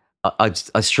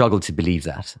 I struggle to believe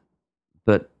that.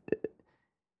 But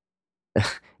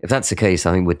if that's the case,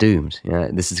 I think we're doomed. Yeah,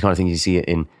 this is the kind of thing you see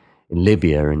in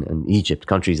Libya and Egypt,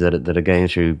 countries that are going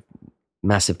through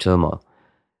massive turmoil.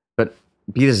 But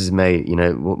be this as may,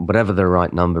 whatever the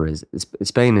right number is,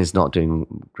 Spain is not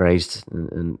doing great,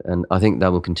 and I think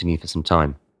that will continue for some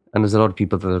time. And there's a lot of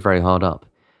people that are very hard up.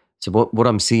 So what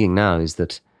I'm seeing now is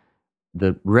that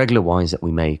the regular wines that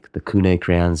we make, the Cune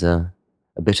Crianza,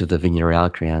 a bit of the Viña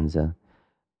Crianza,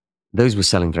 those were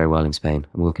selling very well in Spain,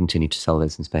 and we'll continue to sell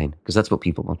those in Spain because that's what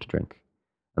people want to drink.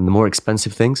 And the more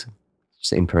expensive things,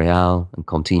 say Imperial and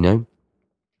Contino,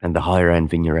 and the higher end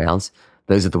Viña Reals,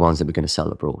 those are the ones that we're going to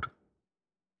sell abroad.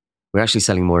 We're actually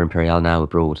selling more Imperial now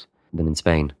abroad than in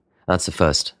Spain. That's the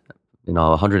first. In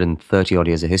our 130 odd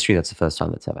years of history, that's the first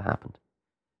time that's ever happened.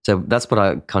 So that's what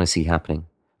I kind of see happening.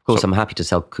 Of course, I'm happy to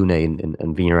sell Cune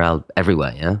and Viña Real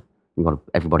everywhere, yeah? We want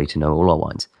everybody to know all our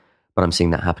wines. But I'm seeing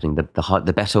that happening.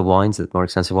 The better wines, the more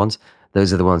expensive ones,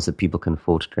 those are the ones that people can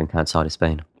afford to drink outside of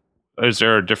Spain. Is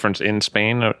there a difference in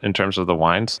Spain in terms of the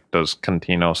wines? Does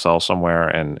Contino sell somewhere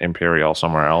and Imperial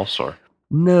somewhere else? Or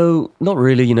no, not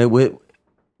really.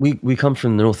 We come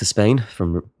from the north of Spain,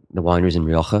 from the wineries in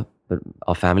Rioja, but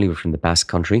our family were from the Basque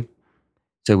Country.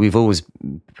 So we've always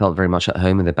felt very much at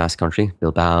home in the Basque Country,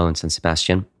 Bilbao and San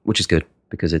Sebastian, which is good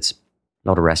because it's a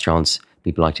lot of restaurants.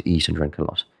 People like to eat and drink a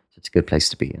lot. So it's a good place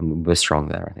to be. And we're strong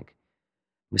there, I think.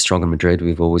 We're strong in Madrid.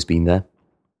 We've always been there.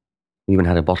 We even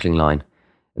had a bottling line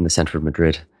in the center of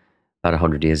Madrid about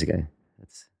 100 years ago.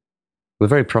 We're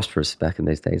very prosperous back in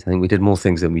those days. I think we did more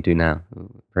things than we do now. We're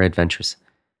very adventurous.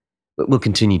 But we'll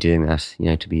continue doing that,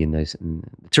 to be in those. And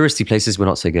the touristy places we're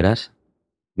not so good at.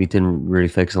 We didn't really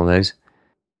focus on those.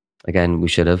 Again, we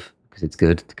should have, because it's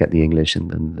good to get the English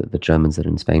and the Germans that are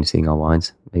in Spain seeing our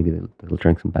wines. Maybe they'll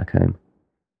drink them back home.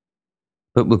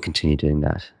 But we'll continue doing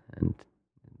that. And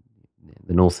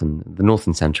the north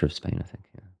and center of Spain, I think.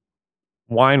 Yeah.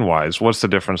 Wine-wise, what's the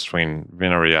difference between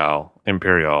Viña Real,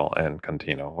 Imperial, and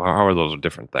Contino? How are those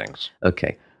different things?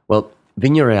 Okay. Well,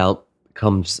 Viña Real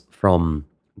comes from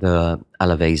the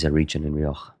Alavesa region in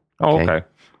Rioja. Oh, okay.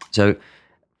 So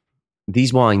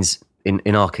these wines,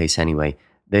 in our case anyway,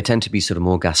 they tend to be sort of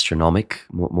more gastronomic,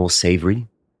 more savory,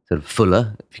 sort of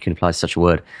fuller, if you can apply such a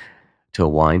word, to a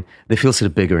wine. They feel sort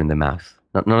of bigger in the mouth.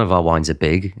 None of our wines are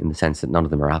big in the sense that none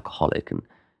of them are alcoholic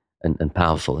and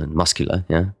powerful and muscular.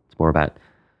 Yeah, it's more about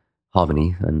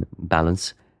harmony and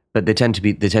balance. But they tend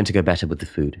to go better with the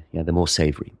food. Yeah, they're more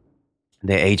savory.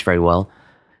 They age very well.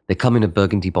 They come in a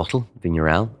Burgundy bottle, Viña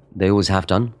Real. They always have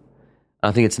done.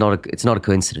 I think it's not a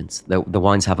coincidence. The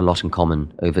wines have a lot in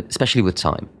common especially with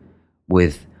time,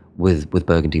 with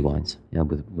Burgundy wines. Yeah,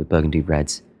 with Burgundy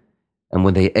reds. And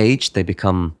when they age, they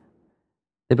become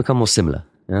more similar.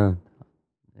 Yeah.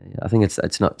 I think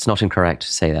it's not incorrect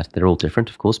to say that. They're all different,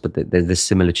 of course, but there's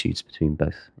similitudes between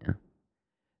both. Yeah.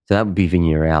 So that would be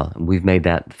Viña Real. And we've made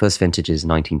that. The first vintage is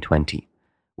 1920.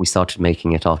 We started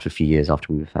making it after a few years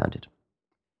after we were founded.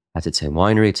 Has its own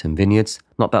winery, its own vineyards.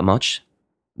 Not that much.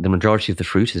 The majority of the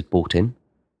fruit is bought in.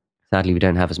 Sadly, we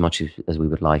don't have as much as we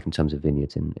would like in terms of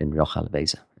vineyards in Rioja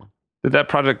Alavesa. Did that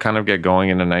project kind of get going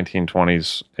in the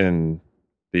 1920s in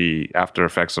the after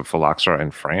effects of phylloxera in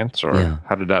France, or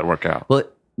how did that work out? Well,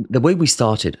 the way we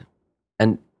started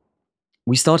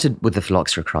with the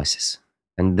phylloxera crisis.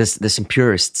 And there's some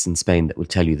purists in Spain that will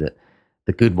tell you that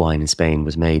the good wine in Spain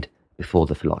was made before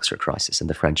the phylloxera crisis and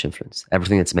the French influence.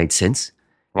 Everything that's made since.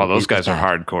 Well, those guys are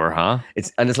hardcore, huh?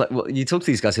 It's like, well, you talk to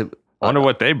these guys who... I wonder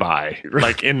what they buy,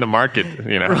 like in the market,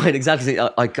 Right, exactly.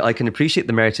 I can appreciate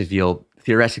the merit of your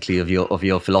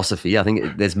philosophy. I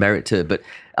think there's merit to it, but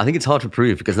I think it's hard to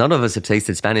prove because none of us have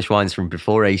tasted Spanish wines from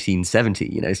before 1870.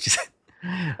 It's just...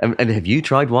 And have you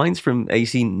tried wines from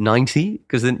 1890?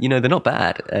 Because then, they're not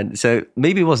bad. And so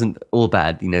maybe it wasn't all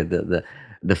bad,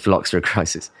 the phylloxera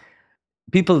crisis.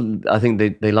 People, I think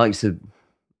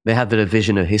they have their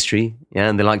vision of history,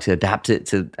 and they like to adapt it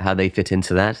to how they fit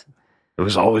into that. It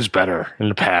was always better in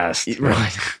the past.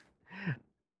 Right.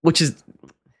 Which is,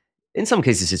 in some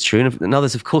cases it's true, and in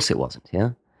others, of course it wasn't,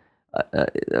 yeah?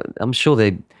 I'm sure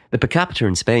the per capita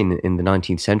in Spain in the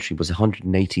 19th century was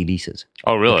 180 litres.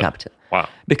 Oh, really? Per capita. Wow.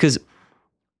 Because,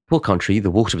 poor country, the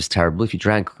water was terrible. If you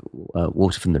drank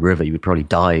water from the river, you would probably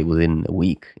die within a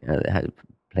week. It had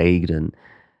plagued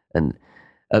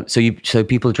so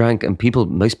people drank, and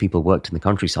most people worked in the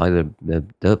countryside. They're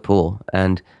dirt poor,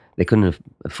 and they couldn't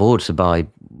afford to buy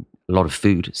a lot of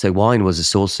food. So wine was a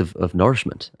source of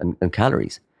nourishment and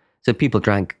calories. So people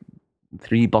drank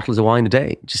 3 bottles of wine a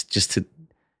day, just to,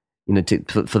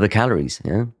 for the calories.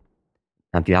 Yeah,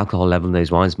 and the alcohol level in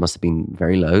those wines must have been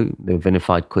very low. They were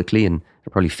vinified quickly and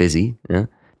they're probably fizzy. Yeah,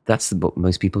 that's what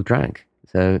most people drank.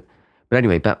 So, but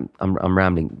anyway, I'm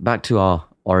rambling. Back to our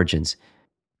origins.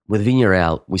 With Viña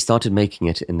Real, we started making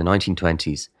it in the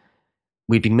 1920s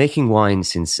we've been making wine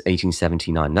since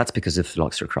 1879. That's because of the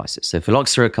phylloxera crisis. So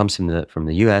phylloxera comes from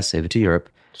the US over to Europe.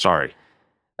 Sorry.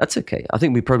 That's okay. I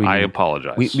think we probably I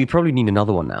apologize. We probably need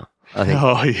another one now. I think.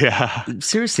 Oh, yeah.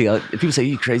 Seriously, people say, are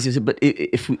you crazy? I said, but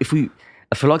if we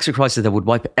a phylloxera crisis that would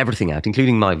wipe everything out,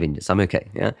 including my vineyards, I'm okay.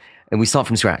 Yeah, and we start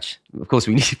from scratch. Of course,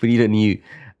 we need a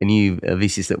new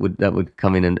thesis that would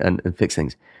come in and fix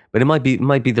things. But it might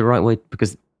be the right way,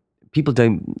 because people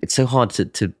don't. It's so hard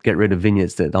to get rid of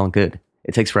vineyards that aren't good.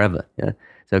 It takes forever. Yeah,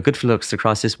 so a good phylloxera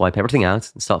crisis, wipe everything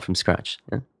out and start from scratch.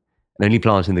 Yeah, and only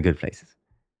plant in the good places.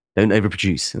 Don't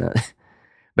overproduce. You know?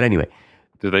 But anyway.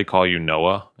 Do they call you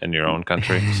Noah in your own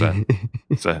country?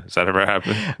 Does that ever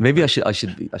happen? Maybe I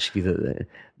should be the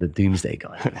doomsday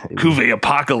guy. Cuvée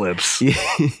apocalypse. Yeah.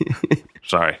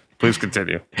 Sorry. Please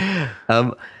continue.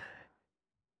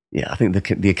 Yeah, I think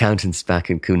the accountants back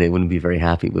in Cune wouldn't be very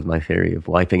happy with my theory of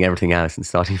wiping everything out and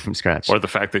starting from scratch. Or the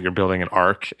fact that you're building an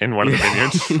ark in one of the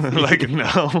vineyards. Like,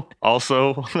 no.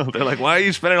 Also, they're like, why are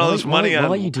you spending all this money on... Why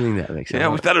are you doing that, Alex? Yeah,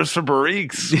 we thought it was for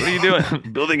barriques. What are you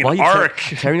doing? Building an ark.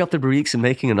 Tearing up the barriques and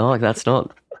making an ark? That's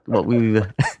not what we...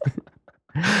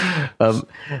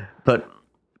 But,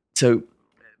 so,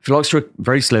 phylloxera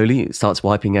very slowly starts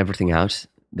wiping everything out.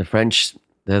 The French,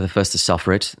 they're the first to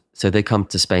suffer it. So they come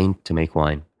to Spain to make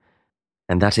wine.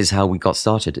 And that is how we got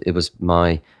started. It was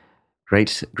my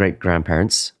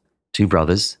great-great-grandparents, two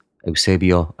brothers,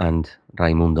 Eusebio and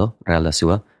Raimundo Real da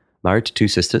Sua, married to two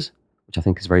sisters, which I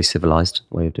think is a very civilized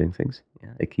way of doing things. Yeah,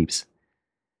 it keeps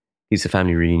the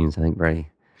family reunions, I think, very...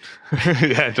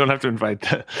 Yeah, don't have to invite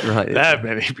that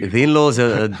many people. The in-laws,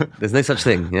 there's no such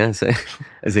thing, yeah, so,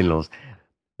 as in-laws.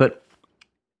 But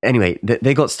anyway,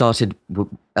 they got started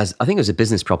as, I think it was a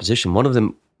business proposition. One of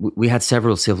them, we had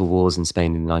several civil wars in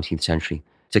Spain in the 19th century,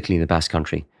 particularly in the Basque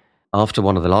Country. After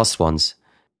one of the last ones,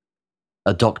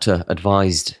 a doctor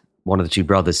advised one of the two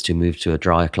brothers to move to a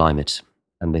drier climate.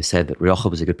 And they said that Rioja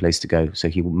was a good place to go. So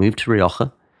he moved to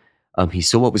Rioja. He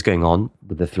saw what was going on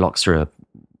with the phylloxera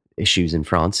issues in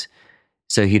France.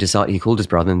 So he called his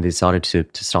brother and they decided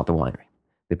to start the winery.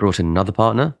 They brought in another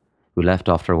partner who left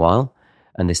after a while,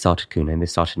 and they started Cune and they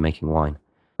started making wine.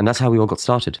 And that's how we all got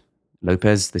started.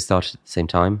 Lopez, they started at the same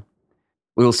time.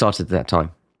 We all started at that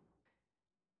time.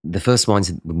 The first wines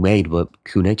that we made were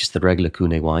Cune, just the regular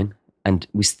Cune wine. And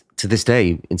we, to this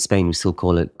day, in Spain, we still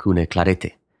call it Cune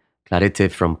Clarete.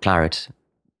 Clarete from claret,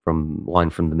 from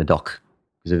wine from the Medoc.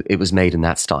 Because it was made in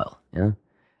that style. Yeah.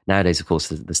 Nowadays, of course,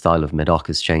 the style of Medoc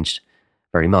has changed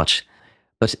very much.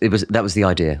 But that was the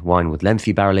idea. Wine with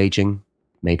lengthy barrel aging,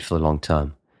 made for the long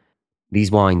term.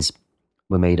 These wines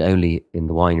were made only in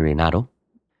the winery in Aro.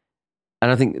 And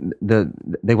I think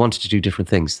they wanted to do different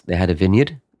things. They had a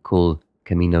vineyard called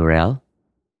Camino Real.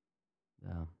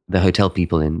 The hotel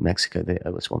people in Mexico, they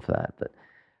owe us one for that. But,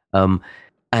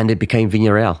 and it became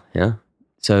Viña Real, yeah?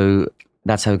 So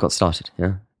that's how it got started,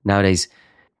 yeah? Nowadays,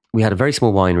 we had a very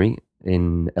small winery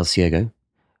in El Ciego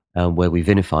where we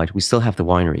vinified. We still have the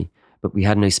winery, but we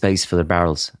had no space for the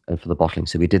barrels and for the bottling.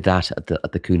 So we did that at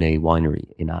the Cune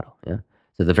winery in Aro, yeah?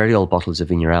 So the very old bottles of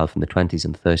Viña Real from the 20s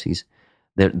and the 30s,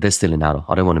 they're still in Aro.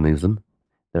 I don't want to move them.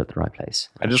 They're at the right place.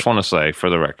 I just want to say, for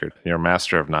the record, you're a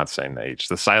master of not saying the H.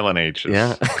 The silent H is...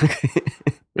 Yeah.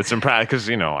 It's impressive because,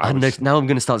 you know... now I'm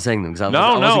going to start saying them because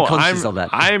I wasn't conscious of that.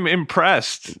 I'm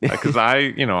impressed because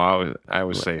I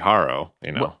always say Haro,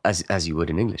 you know. Well, as you would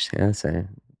in English, yeah. So,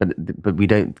 but we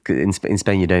don't... In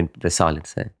Spain, you don't... They're silent,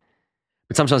 so...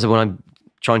 But sometimes when I'm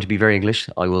trying to be very English,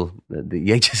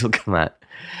 the H's will come out.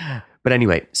 But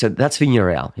anyway, so that's Viña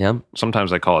Real, yeah?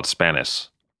 Sometimes I call it Spanish,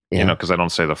 you know, because I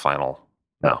don't say the final.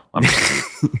 No, I'm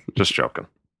just joking.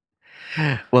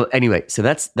 Well, anyway, so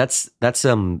that's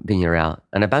Viña Real.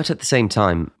 And about at the same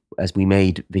time as we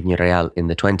made Viña Real in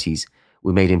the 20s,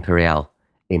 we made Imperial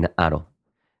in Aro.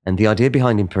 And the idea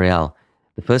behind Imperial,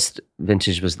 the first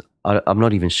vintage was, I'm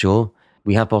not even sure,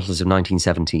 we have bottles of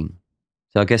 1917.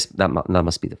 So I guess that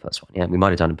must be the first one. Yeah, we might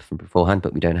have done it from beforehand,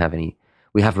 but we don't have any.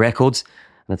 We have records,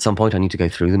 and at some point I need to go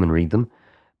through them and read them.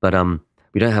 But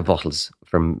we don't have bottles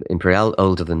from Imperial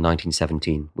older than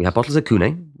 1917. We have bottles of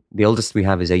Cune. The oldest we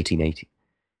have is 1880.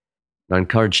 I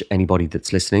encourage anybody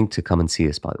that's listening to come and see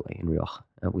us, by the way, in Rioja.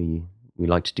 We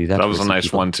like to do that. That was a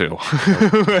nice one, too.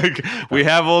 We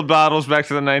have old bottles back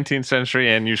to the 19th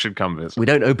century, and you should come visit. We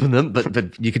don't open them,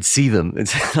 but you can see them.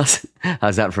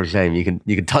 How's that for a claim? You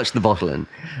can touch the bottle in.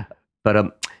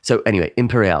 But so anyway,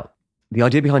 Imperial. The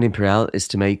idea behind Imperial is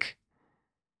to make,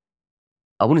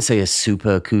 I wouldn't say a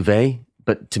super cuvée,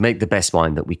 but to make the best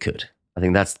wine that we could. I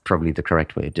think that's probably the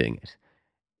correct way of doing it.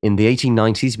 In the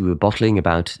 1890s, we were bottling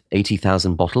about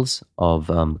 80,000 bottles of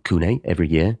Cune every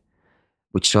year,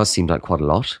 which to us seemed like quite a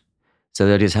lot. So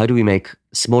the idea is, how do we make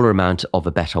a smaller amount of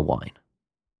a better wine?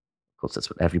 Of course, that's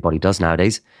what everybody does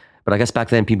nowadays. But I guess back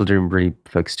then, people didn't really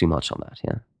focus too much on that,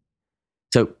 yeah.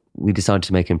 So we decided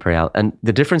to make Imperial. And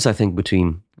the difference, I think,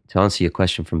 to answer your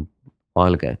question from a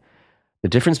while ago, the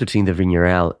difference between the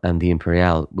Vignereal and the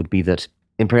Imperial would be that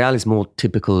Imperial is more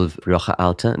typical of Rioja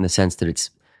Alta in the sense that it's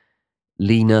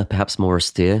leaner, perhaps more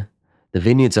austere. The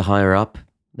vineyards are higher up.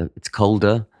 It's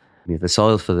colder. The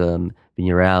soil for the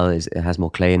Vignereal it has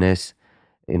more clay in it.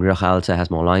 In Rioja Alta, it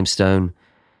has more limestone.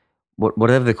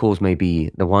 Whatever the cause may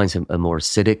be, the wines are more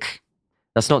acidic.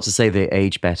 That's not to say they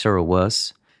age better or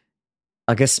worse.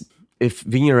 I guess if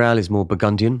Vignereal is more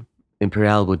Burgundian,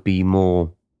 Imperial would be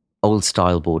more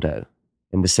old-style Bordeaux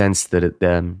in the sense that it's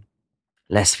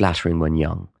less flattering when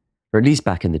young. Or at least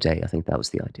back in the day, I think that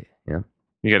was the idea, yeah?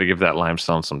 You got to give that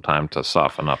limestone some time to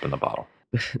soften up in the bottle.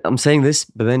 I'm saying this,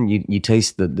 but then you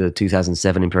taste the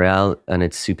 2007 Imperial, and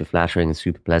it's super flattering and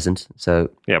super pleasant. So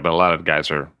yeah, but a lot of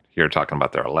guys are here talking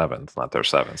about their 11th, not their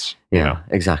 7th. Yeah, you know?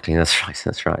 Exactly.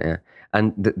 That's right. Yeah,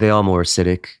 and they are more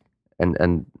acidic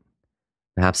and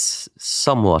perhaps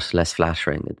somewhat less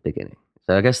flattering at the beginning.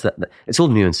 So I guess that it's all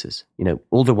nuances.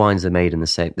 All the wines are made in the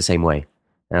same way.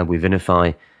 We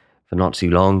vinify for not too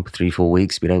long, 3-4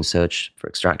 weeks. We don't search for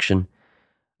extraction.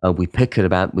 We pick when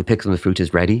the fruit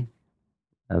is ready.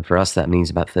 And for us, that means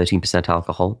about 13%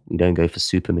 alcohol. We don't go for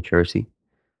super maturity.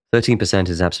 13%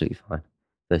 is absolutely fine.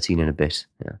 13 and a bit.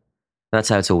 Yeah, that's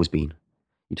how it's always been.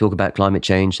 You talk about climate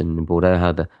change and in Bordeaux,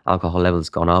 how the alcohol level has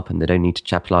gone up and they don't need to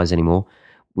chaptalize anymore.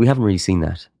 We haven't really seen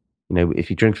that. If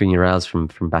you drink Vignereals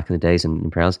from back in the days and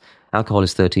Imperials, alcohol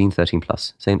is 13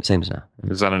 plus. Same as now.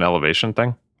 Is that an elevation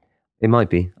thing? It might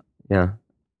be, yeah.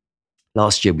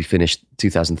 Last year we finished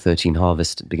 2013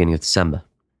 harvest at the beginning of December.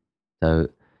 So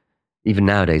even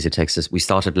nowadays it takes us, we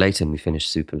started late and we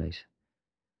finished super late.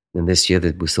 And this year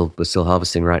we're still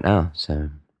harvesting right now. So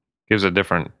gives a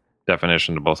different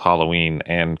definition to both Halloween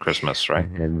and Christmas, right?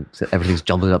 And so everything's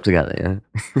jumbled up together,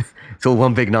 yeah. It's all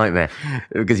one big nightmare.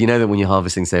 Because you know that when you're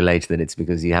harvesting so late that it's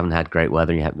because you haven't had great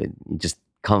weather, you just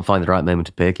can't find the right moment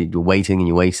to pick. You're waiting,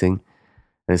 and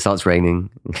it starts raining.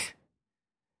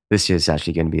 This year's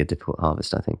actually going to be a difficult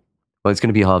harvest, I think. Well, it's going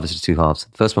to be a harvest of 2 halves.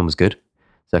 The first one was good.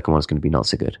 The second one's going to be not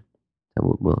so good.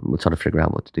 So we'll try to figure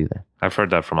out what to do there. I've heard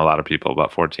that from a lot of people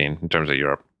about 14 in terms of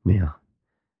Europe. Yeah.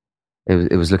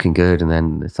 It was looking good, and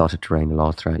then it started to rain a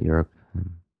lot throughout Europe.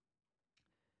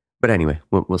 But anyway,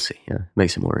 we'll see. Yeah, it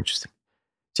makes it more interesting.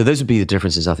 So those would be the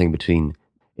differences, I think, between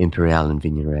Imperial and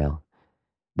Vignereal.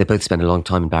 They both spend a long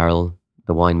time in barrel.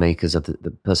 The winemakers,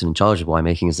 the person in charge of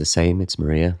winemaking is the same. It's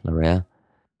Maria Larrea.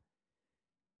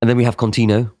 And then we have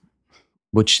Contino,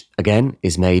 which again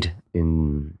is made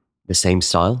in the same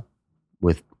style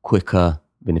with quicker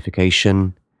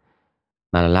vinification,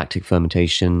 malolactic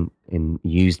fermentation in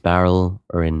used barrel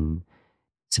or in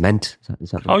cement.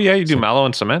 Is that oh, yeah, you do mallow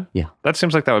and cement? Yeah. That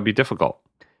seems like that would be difficult.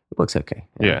 It works okay.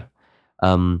 Yeah.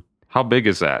 How big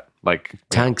is that? Like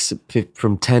tanks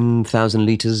from 10,000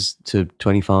 liters to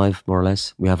 25, more or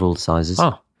less. We have all the sizes.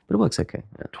 Oh. But it works okay.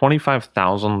 Yeah.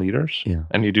 25,000 liters? Yeah.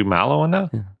 And you do mallow in that?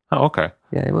 Yeah. Oh, okay.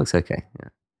 Yeah, it works okay. Yeah.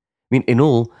 I mean, in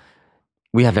all,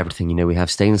 we have everything. We have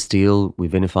stainless steel, we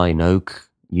vinify in oak,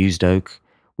 used oak,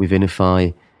 we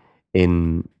vinify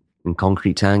in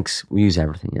concrete tanks. We use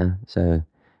everything, yeah. So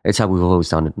it's how we've always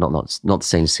done it. Not the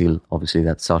stainless steel, obviously,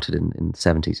 that started in the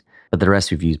 70s. But the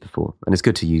rest we've used before. And it's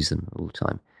good to use them all the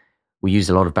time. We use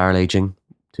a lot of barrel aging,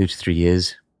 2 to 3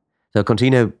 years. So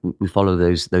Contino, we follow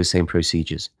those same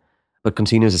procedures. But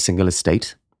Contino is a single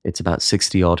estate. It's about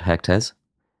 60 odd hectares.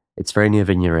 It's very near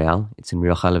Vignereal. It's in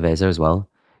Rioja Alavesa as well.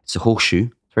 It's a horseshoe.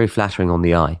 It's very flattering on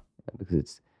the eye because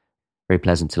it's very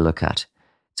pleasant to look at.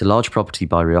 It's a large property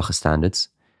by Rioja standards.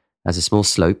 It has a small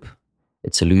slope.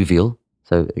 It's alluvial.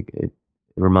 So it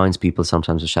reminds people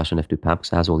sometimes of Châteauneuf-du-Pape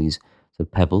because it has all these sort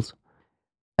of pebbles.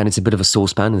 And it's a bit of a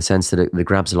saucepan in the sense that it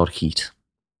grabs a lot of heat.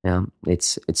 Yeah,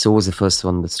 it's always the first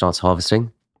one that starts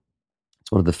harvesting.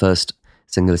 It's one of the first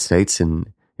single estates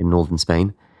in northern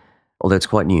Spain, although it's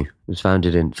quite new. It was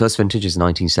founded first vintage is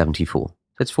 1974. So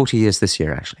it's 40 years this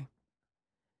year, actually.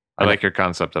 I like your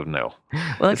concept of new.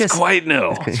 Well, it's quite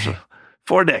new. It's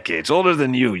 4 decades older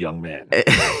than you, young man.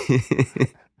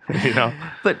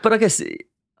 But I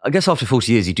guess after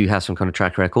 40 years, you do have some kind of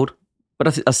track record.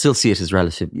 But I still see it as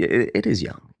relative. It is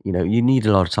young. You need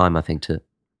a lot of time, I think, to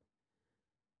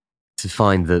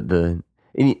find and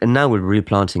now we're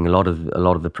replanting a lot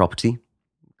of the property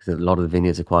because a lot of the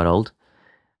vineyards are quite old,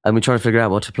 and we're trying to figure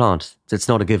out what to plant. So it's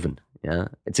not a given. Yeah,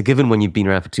 it's a given when you've been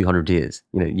around for 200 years.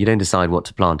 You don't decide what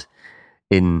to plant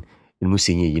in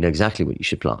Moussigny. You know exactly what you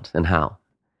should plant and how.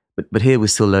 But here we're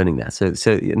still learning that.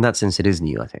 So in that sense, it is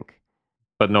new, I think.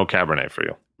 But no Cabernet for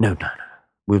you. No.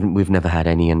 We've never had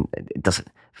any, and it doesn't.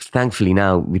 Thankfully,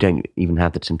 now we don't even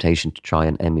have the temptation to try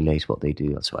and emulate what they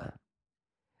do elsewhere.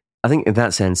 I think in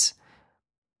that sense,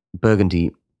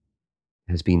 Burgundy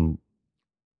has been,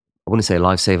 I wouldn't say a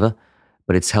lifesaver,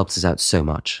 but it's helped us out so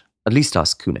much. At least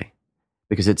us, Kune,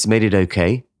 because it's made it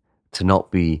okay to not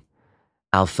be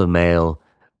alpha male,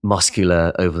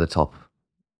 muscular, over the top.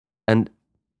 And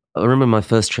I remember my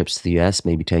first trips to the US,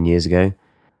 maybe 10 years ago.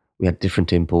 We had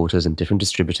different importers and different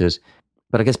distributors.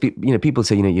 But I guess people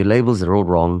say, your labels are all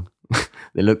wrong.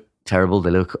 They look terrible. They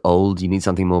look old. You need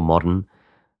something more modern.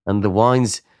 And the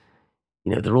wines,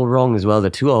 they're all wrong as well.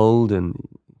 They're too old. And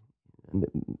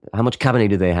how much Cabernet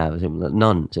do they have? I said,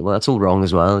 none. I said, well, that's all wrong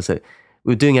as well. So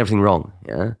we're doing everything wrong.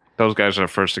 Yeah. Those guys are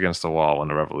first against the wall when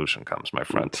the revolution comes, my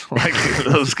friend. Like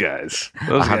those guys.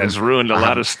 Those guys ruined a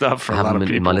lot of stuff for a lot of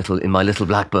people. In my little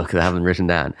black book that I haven't written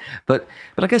down. But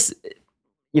I guess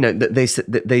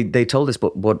they told us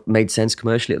what made sense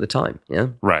commercially at the time. Yeah.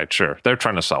 Right. Sure. They're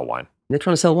trying to sell wine. They're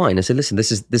trying to sell wine. I said, listen,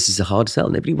 this is a hard sell.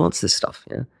 Nobody wants this stuff.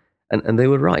 Yeah. And they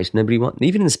were right.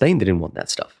 Even in Spain, they didn't want that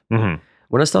stuff. Mm-hmm.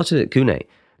 When I started at Cune,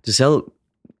 to sell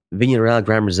Viña Real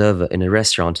Gran Reserva in a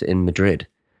restaurant in Madrid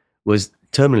was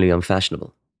terminally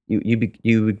unfashionable.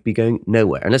 You would be going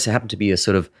nowhere unless it happened to be a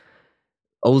sort of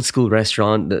old school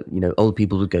restaurant that old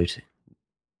people would go to.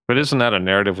 But isn't that a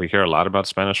narrative we hear a lot about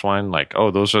Spanish wine? Like, oh,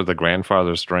 those are the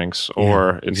grandfather's drinks,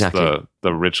 or it's exactly.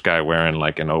 the rich guy wearing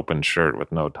like an open shirt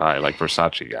with no tie, like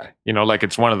Versace guy. Like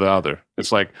it's one or the other.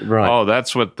 It's like, right. Oh,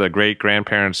 that's what the great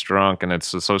grandparents drunk, and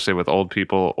it's associated with old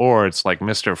people, or it's like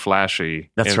Mr. Flashy.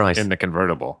 That's right. In the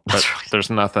convertible. But That's right. There's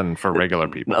nothing for regular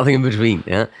people. Nothing in between.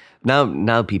 Yeah.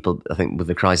 Now people, I think, with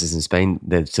the crisis in Spain,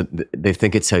 they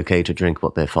think it's okay to drink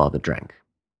what their father drank.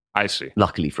 I see.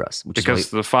 Luckily for us, because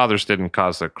the fathers didn't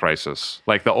cause the crisis,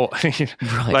 like the old,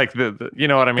 right. Like the you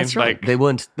know what I mean? That's right. Like they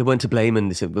weren't to blame,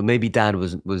 and they said, well, maybe Dad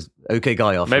was okay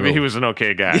guy after maybe all. he was an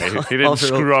okay guy. He didn't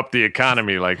screw up the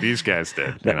economy like these guys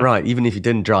did. Right. Even if he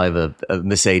didn't drive a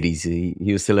Mercedes, he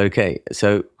was still okay.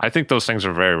 So I think those things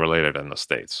are very related in the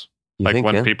States. You think,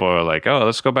 when people are like, "Oh,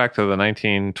 let's go back to the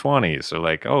 1920s," or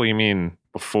like, "Oh, you mean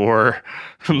before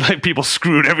like people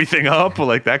screwed everything up," or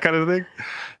like that kind of thing.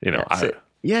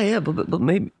 But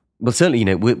maybe. Well,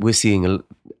 certainly, we're seeing a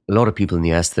lot of people in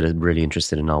the US that are really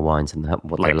interested in our wines and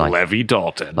what they like. Levy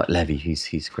Dalton. Like Levy,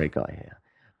 he's a great guy here.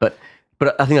 But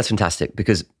I think that's fantastic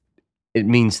because it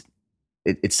means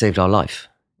it saved our life.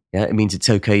 Yeah, it means it's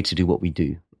okay to do what we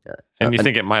do. And you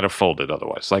think it might have folded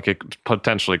otherwise? Like it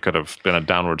potentially could have been a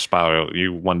downward spiral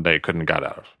you one day couldn't get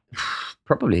out of.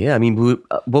 Probably, yeah. I mean,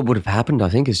 what would have happened, I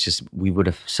think, is just we would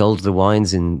have sold the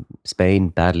wines in Spain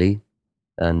badly,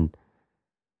 and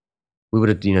we would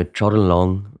have, trodden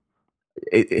along.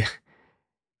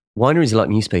 Wineries are like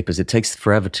newspapers. It takes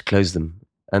forever to close them.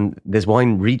 And there's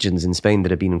wine regions in Spain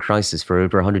that have been in crisis for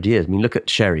over 100 years. I mean, look at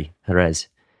Sherry, Jerez.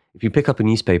 If you pick up a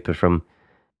newspaper from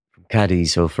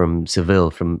Cadiz or from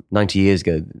Seville from 90 years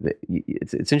ago,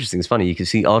 it's interesting. It's funny. You can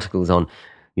see articles on,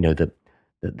 the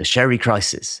Sherry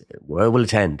crisis. Where will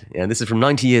it end? Yeah, this is from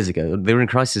 90 years ago. They were in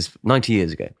crisis 90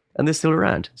 years ago, and they're still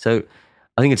around. So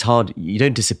I think it's hard. You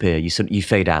don't disappear. You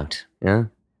fade out. Yeah,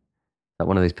 like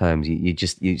one of those poems.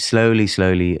 You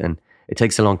slowly, and it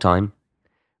takes a long time.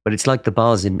 But it's like the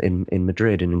bars in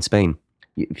Madrid and in Spain.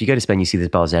 If you go to Spain, you see there's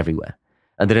bars everywhere,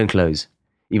 and they don't close,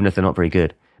 even if they're not very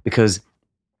good, because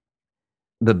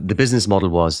the business model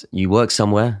was you work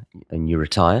somewhere and you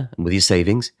retire, and with your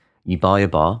savings, you buy a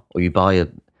bar or you buy a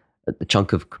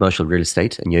chunk of commercial real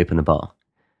estate and you open a bar.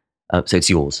 So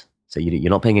it's yours. So you're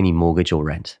not paying any mortgage or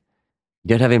rent. You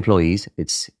don't have employees.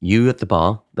 It's you at the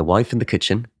bar, the wife in the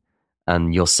kitchen,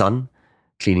 and your son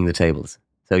cleaning the tables.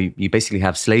 So you basically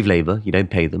have slave labor. You don't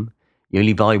pay them. You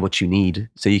only buy what you need.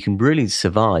 So you can really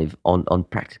survive on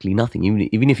practically nothing,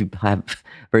 even if you have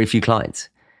very few clients.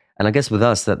 And I guess with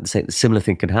us, that the similar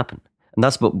thing can happen. And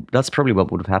that's probably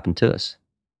what would have happened to us.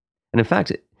 And in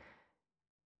fact,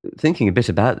 thinking a bit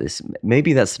about this,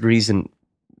 maybe that's the reason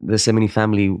there's so many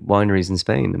family wineries in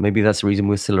Spain. And maybe that's the reason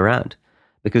we're still around.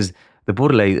 Because the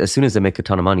Bordelais, as soon as they make a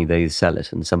ton of money, they sell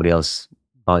it and somebody else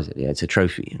buys it. Yeah, it's a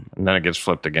trophy. And then it gets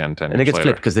flipped again 10 years later. And it gets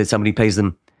flipped because somebody pays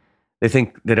them. They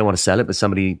think they don't want to sell it, but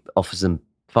somebody offers them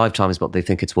 5 times what they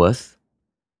think it's worth.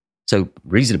 So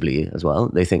reasonably as well,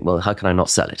 they think, well, how can I not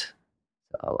sell it?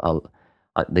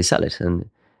 They sell it. And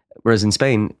whereas in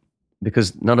Spain,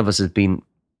 because none of us have been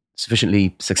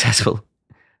sufficiently successful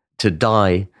to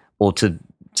die or to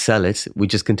sell it, we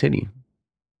just continue.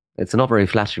 It's a not very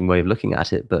flattering way of looking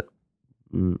at it, but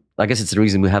I guess it's the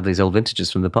reason we have these old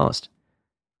vintages from the past,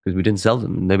 because we didn't sell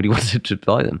them and nobody wanted to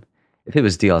buy them. If it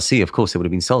was DRC, of course it would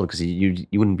have been sold because you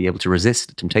wouldn't be able to resist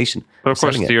the temptation. But of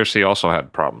course, selling it. DRC also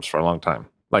had problems for a long time.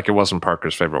 Like it wasn't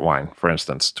Parker's favorite wine, for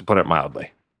instance, to put it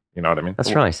mildly. You know what I mean?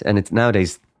 That's right. And it's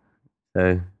nowadays,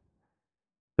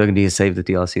 Burgundy has saved the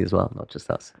DRC as well, not just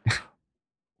us.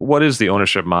 What is the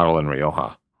ownership model in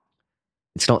Rioja?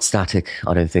 It's not static,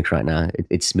 I don't think, right now.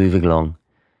 It's moving along.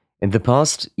 In the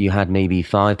past, you had maybe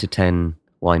 5 to 10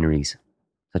 wineries,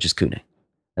 such as Cune.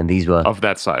 And these were... Of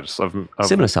that size. Of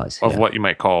similar size. Of what you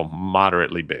might call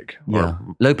moderately big. Yeah.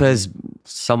 Lopez,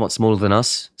 somewhat smaller than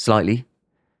us, slightly.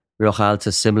 Rioja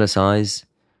Alta, similar size.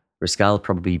 Riscal,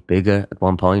 probably bigger at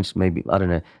one point, maybe, I don't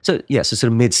know. So, yeah, so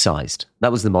sort of mid-sized.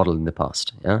 That was the model in the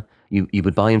past, yeah? You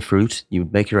would buy in fruit, you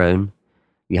would make your own.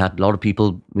 You had a lot of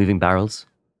people moving barrels.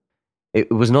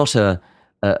 It was not a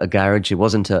garage, it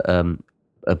wasn't a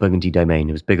Burgundy domain,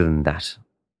 it was bigger than that.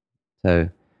 So,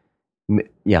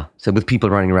 yeah, so with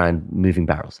people running around moving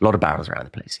barrels, a lot of barrels around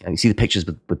the place. You see the pictures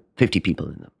with 50 people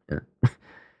in them. Yeah?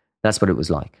 That's what it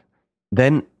was like.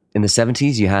 Then, in the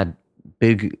 70s, you had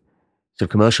big sort of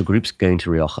commercial groups going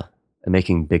to Rioja and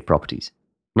making big properties,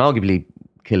 and arguably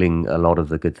killing a lot of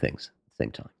the good things at the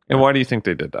same time. And why do you think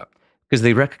they did that? Because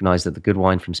they recognized that the good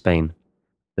wine from Spain,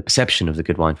 the perception of the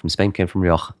good wine from Spain came from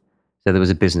Rioja. So there was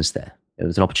a business there. There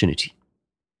was an opportunity.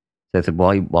 So they thought,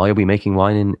 why are we making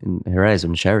wine in Jerez or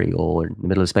in Sherry or in the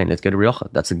middle of Spain? Let's go to Rioja.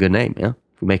 That's a good name, yeah?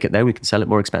 If we make it there, we can sell it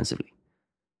more expensively.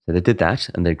 So they did that,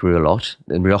 and they grew a lot.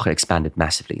 And Rioja expanded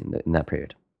massively in that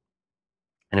period.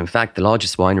 And in fact, the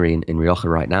largest winery in Rioja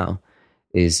right now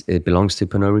it belongs to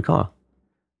Pernod Ricard.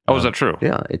 Oh, is that true?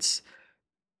 Yeah, it's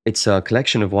a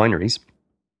collection of wineries.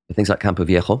 Things like Campo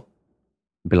Viejo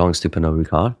belongs to Pernod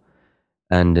Ricard,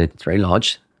 and it's very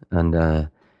large, and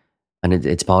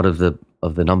it's part of the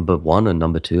number 1 and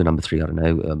number 2 and number 3, I don't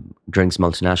know, drinks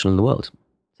multinational in the world.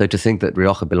 So to think that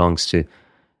Rioja belongs to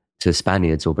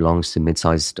Spaniards or belongs to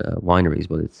mid-sized wineries,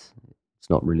 well, it's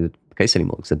not really the case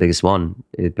anymore. It's the biggest one.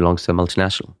 It belongs to a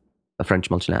multinational, a French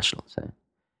multinational.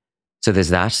 So there's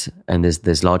that, and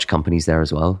there's large companies there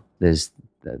as well. There's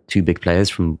 2 big players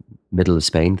from middle of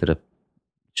Spain that have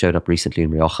showed up recently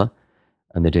in Rioja,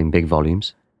 and they're doing big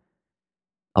volumes.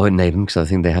 I wouldn't name them because I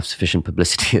think they have sufficient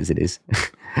publicity as it is.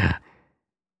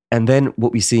 And then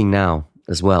what we're seeing now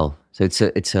as well. So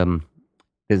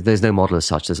there's no model as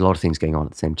such. There's a lot of things going on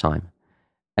at the same time.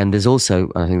 And there's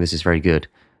also, I think this is very good,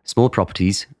 small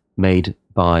properties made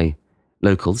by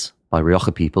locals, by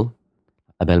Rioja people.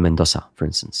 Abel Mendoza, for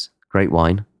instance. Great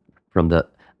wine from the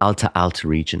Alta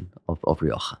region of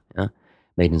Rioja. Yeah?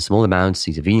 Made in small amounts.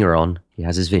 He's a vigneron. He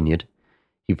has his vineyard.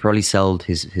 He probably sold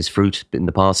his fruit in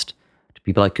the past to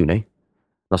people like Cune.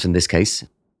 Not in this case,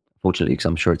 fortunately, because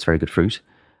I'm sure it's very good fruit.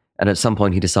 And at some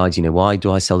point he decides, why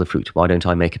do I sell the fruit? Why don't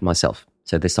I make it myself?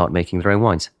 So they start making their own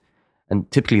wines.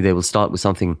 And typically they will start with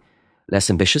something less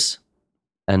ambitious.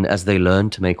 And as they learn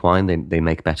to make wine, they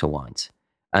make better wines.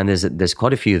 And there's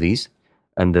quite a few of these,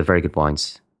 and they're very good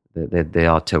wines. They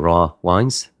are terroir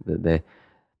wines. They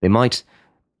might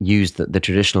use the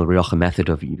traditional Rioja method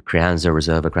of Crianza,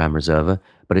 Reserva, Gran Reserva,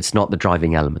 but it's not the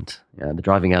driving element. The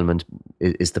driving element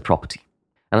is the property.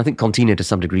 And I think Contino to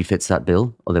some degree fits that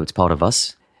bill, although it's part of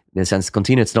us. In a sense,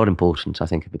 Contino, it's not important, I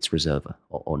think, if it's Reserva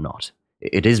or not.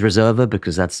 It is Reserva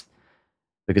because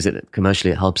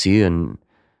commercially it helps you, and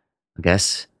I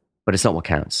guess, but it's not what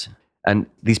counts. And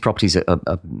these properties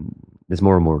there's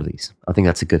more and more of these. I think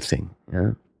that's a good thing.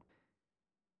 Yeah.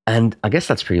 And I guess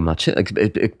that's pretty much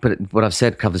it. But what I've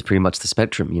said covers pretty much the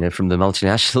spectrum, from the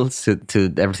multinationals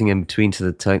to everything in between to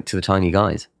the tiny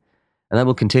guys. And that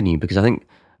will continue because I think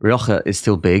Rioja is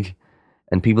still big,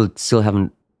 and people still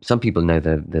haven't. Some people know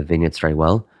their vineyards very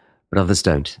well, but others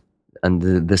don't, and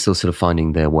they're still sort of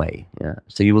finding their way. Yeah.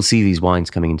 So you will see these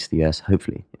wines coming into the US,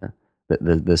 hopefully. Yeah.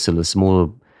 The sort of smaller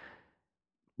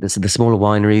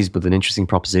wineries with an interesting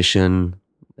proposition.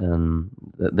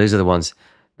 Those are the ones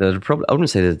that are probably. I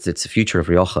wouldn't say that it's the future of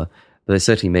Rioja, but they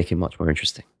certainly make it much more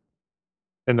interesting.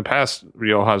 In the past,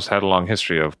 Rioja's had a long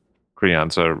history of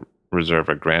Crianza,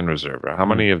 Reserva, Gran Reserva. How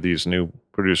many of these new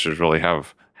producers really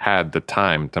have had the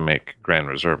time to make Gran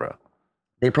Reserva?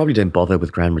 They probably don't bother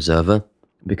with Gran Reserva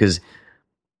because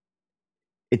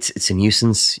it's a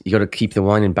nuisance. You got to keep the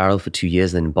wine in barrel for 2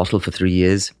 years, then in bottle for 3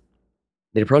 years.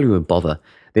 They probably won't bother.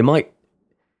 They might,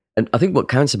 and I think what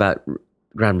counts about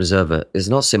Gran Reserva is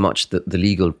not so much the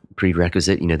legal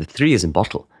prerequisite. The 3 years in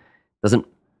bottle doesn't.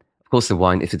 Of course, the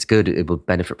wine, if it's good, it will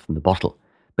benefit from the bottle.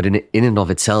 But in and of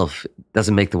itself, it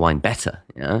doesn't make the wine better.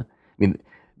 Yeah,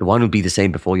 the wine will be the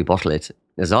same before you bottle it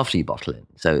as after you bottle it.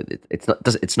 So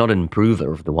it's not an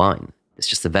improver of the wine. It's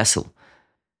just a vessel.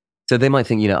 So they might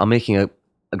think, I'm making a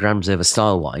Gran Reserva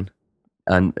style wine,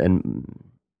 and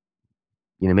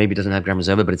maybe it doesn't have Gran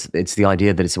Reserva, but it's the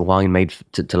idea that it's a wine made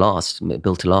to last,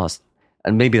 built to last.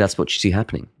 And maybe that's what you see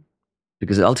happening.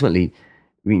 Because ultimately,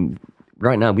 I mean,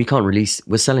 right now,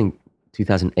 we're selling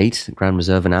 2008 Gran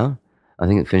Reserva now. I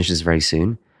think it finishes very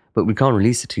soon. But we can't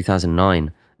release the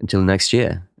 2009 until next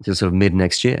year, until sort of mid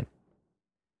next year.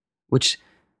 Which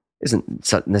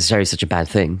isn't necessarily such a bad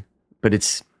thing, but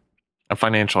it's a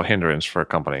financial hindrance for a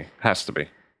company. Has to be.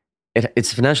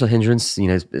 It's a financial hindrance,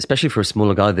 especially for a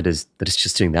smaller guy that is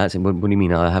just doing that. And what do you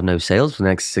mean? I have no sales for the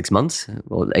next 6 months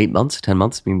or 8 months, 10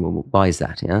 months? I mean, why is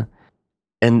that? Yeah,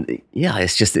 and yeah,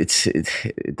 it's just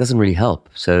it doesn't really help.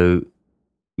 So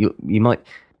you might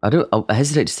I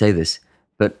hesitate to say this,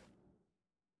 but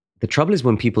the trouble is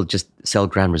when people just sell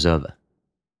Gran Reserva.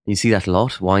 You see that a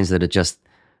lot. Wines that are just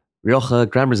Rioja,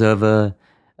 Gran Reserva,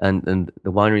 and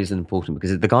the winery isn't important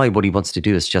because the guy, what he wants to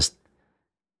do is just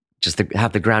to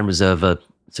have the Gran Reserva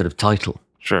sort of title.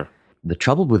 Sure. The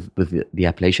trouble with the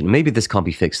appellation, maybe this can't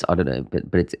be fixed, I don't know,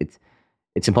 but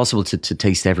it's impossible to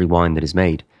taste every wine that is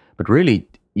made. But really,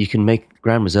 you can make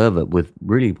Gran Reserva with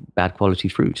really bad quality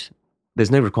fruit. There's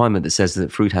no requirement that says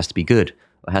that fruit has to be good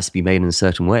or has to be made in a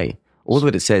certain way. All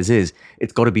that it says is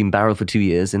it's got to be in barrel for 2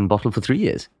 years and bottled for 3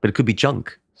 years. But it could be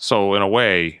junk. So in a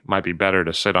way, it might be better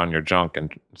to sit on your junk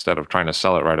instead of trying to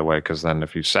sell it right away, because then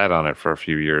if you sat on it for a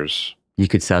few years... You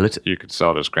could sell it. You could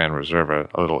sell it as Gran Reserva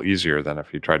a little easier than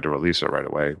if you tried to release it right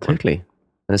away. Totally. And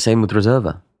the same with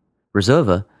Reserva.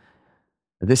 Reserva,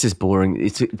 this is boring.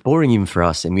 It's boring even for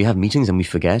us. And we have meetings and we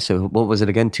forget. So what was it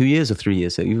again? 2 years or 3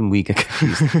 years? So even we get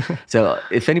confused. So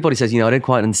if anybody says, I don't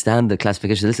quite understand the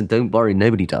classification, listen, don't worry,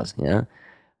 nobody does. Yeah.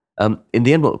 In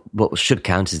the end, what should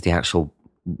count is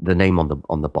the name on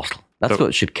the bottle. That's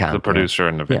what should count. The producer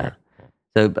and the vineyard. Yeah.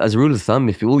 So as a rule of thumb,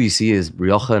 if all you see is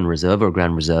Rioja and Reserva or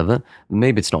Gran Reserva,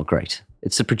 maybe it's not great.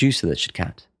 It's the producer that should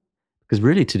count. Because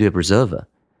really, to do a Reserva,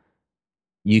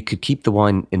 you could keep the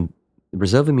wine in...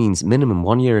 Reserva means minimum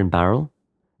 1 year in barrel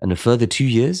and a further 2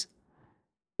 years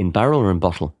in barrel or in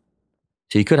bottle.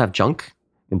 So you could have junk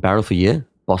in barrel for a year,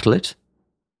 bottle it,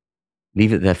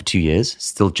 leave it there for 2 years,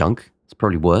 still junk, it's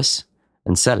probably worse,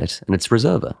 and sell it, and it's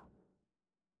Reserva.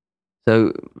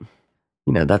 So,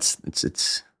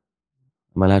 it's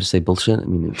am I allowed to say bullshit? I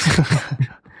mean,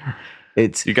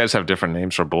 it's you guys have different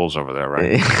names for bulls over there,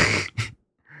 right?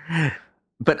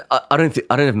 But I don't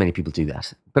have many people do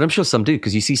that. But I'm sure some do,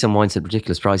 because you see some wines at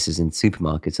ridiculous prices in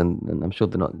supermarkets, and I'm sure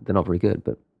they're not very good.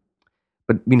 But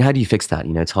I mean, how do you fix that?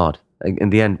 It's hard.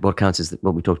 In the end, what counts is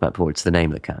what we talked about before. It's the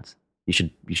name that counts. You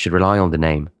should rely on the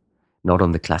name, not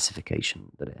on the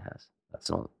classification that it has. That's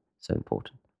not so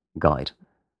important. Guide.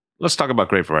 Let's talk about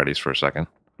grape varieties for a second.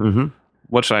 Mm-hmm.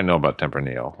 What should I know about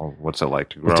Tempranillo? What's it like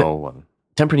to grow?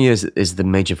 Tempranillo is the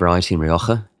major variety in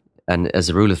Rioja. And as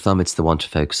a rule of thumb, it's the one to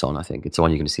focus on, I think. It's the one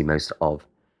you're going to see most of.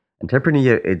 And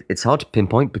Tempranillo, it's hard to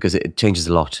pinpoint because it changes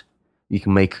a lot. You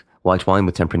can make white wine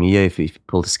with Tempranillo if you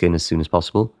pull the skin as soon as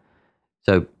possible.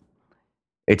 So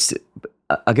it's,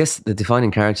 I guess, the defining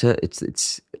character,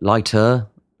 it's lighter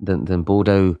than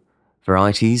Bordeaux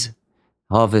varieties.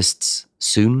 Harvests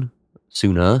sooner.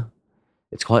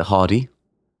 It's quite hardy.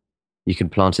 You can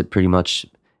plant it pretty much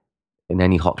in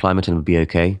any hot climate and it'll be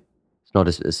okay. It's not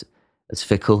as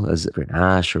fickle as a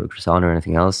Grenache or a Grisana or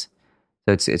anything else.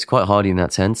 So it's quite hardy in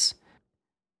that sense.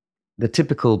 The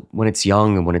typical, when it's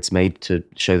young and when it's made to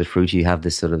show the fruit, you have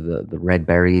this sort of the red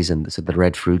berries and the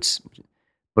red fruits.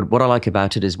 But what I like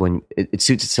about it is when it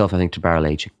suits itself, I think, to barrel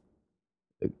aging.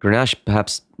 Grenache,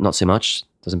 perhaps not so much,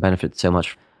 doesn't benefit so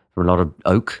much from a lot of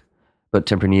oak. But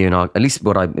Tempranillo, at least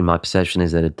in my perception,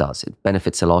 is that it does. It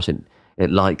benefits a lot. It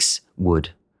likes wood.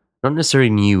 Not necessarily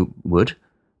new wood,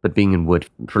 but being in wood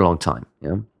for a long time.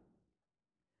 Yeah.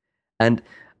 And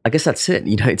I guess that's it.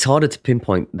 It's harder to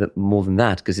pinpoint that more than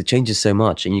that because it changes so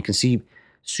much. And you can see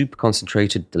super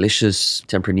concentrated, delicious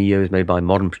Tempranillos made by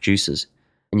modern producers.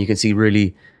 And you can see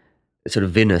really sort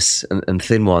of vinous and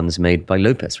thin ones made by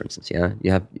Lopez, for instance.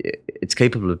 Yeah. It's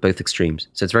capable of both extremes.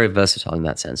 So it's very versatile in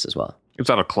that sense as well. Is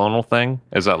that a clonal thing?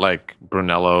 Is that like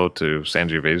Brunello to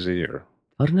Sangiovese or?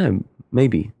 I don't know.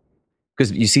 Maybe.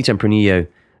 Because you see Tempranillo,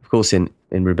 of course, in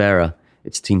Ribera,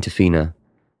 it's Tinta Fina.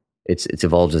 It's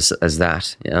evolved as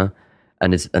that, yeah,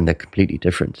 and they're completely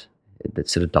different.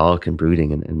 It's sort of dark and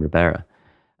brooding in Ribera,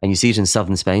 and you see it in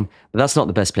southern Spain, but that's not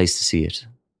the best place to see it.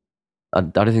 I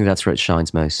don't think that's where it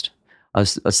shines most. I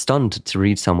was stunned to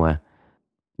read somewhere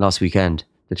last weekend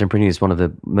that Tempranillo is one of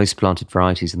the most planted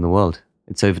varieties in the world.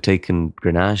 It's overtaken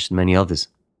Grenache and many others.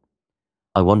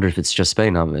 I wonder if it's just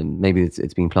Spain. I mean, maybe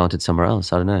it's being planted somewhere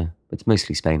else. I don't know. It's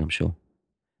mostly Spain, I'm sure.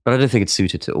 But I don't think it's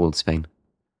suited to all Spain.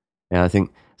 Yeah, I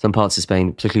think some parts of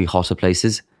Spain, particularly hotter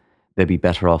places, they'd be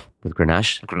better off with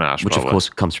Grenache, Grenache, which probably. of course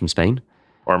comes from Spain.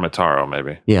 Or Mataro,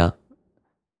 maybe. Yeah.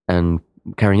 And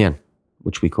Carignan,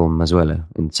 which we call Mazuelo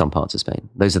in some parts of Spain.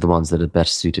 Those are the ones that are better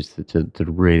suited to the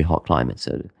really hot climates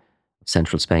of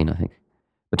central Spain, I think.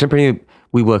 But Tempranillo,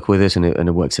 we work with it and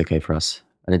it works okay for us.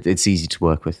 And it's easy to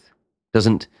work with.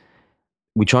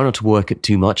 We try not to work it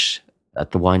too much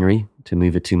at the winery, to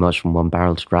move it too much from one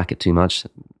barrel, to rack it too much.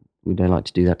 We don't like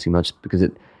to do that too much because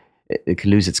it can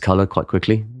lose its color quite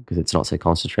quickly because it's not so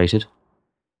concentrated.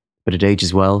 But it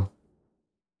ages well.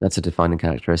 That's a defining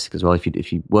characteristic as well.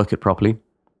 If you work it properly, it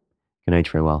can age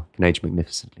very well. It can age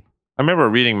magnificently. I remember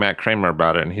reading Matt Kramer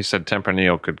about it, and he said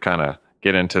Tempranillo could kind of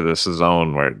get into this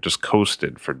zone where it just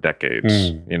coasted for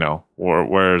decades, or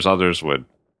whereas others would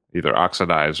either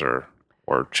oxidize or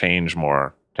change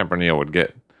more. Tempranillo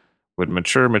would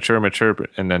mature,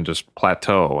 and then just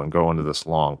plateau and go into this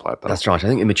long plateau. That's right. I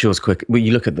think it matures quick. Well,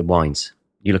 you look at the wines,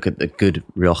 you look at the good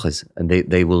Riojas, and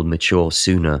they will mature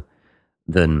sooner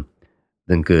than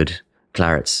good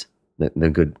clarets,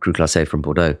 than good Cru Classé from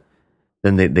Bordeaux.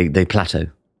 Then they plateau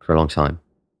for a long time.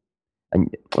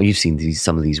 And you've seen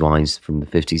some of these wines from the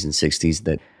 50s and 60s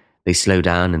that they slow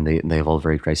down and they evolve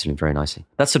very gracefully and very nicely.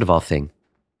 That's sort of our thing.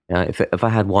 If I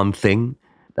had one thing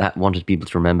that I wanted people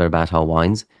to remember about our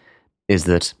wines, is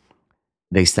that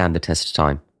they stand the test of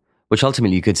time, which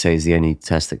ultimately you could say is the only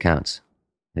test that counts.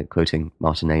 Quoting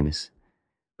Martin Amis.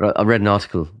 But I read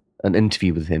an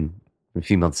interview with him a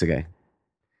few months ago.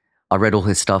 I read all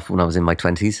his stuff when I was in my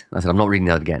 20s. I said, I'm not reading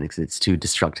that again because it's too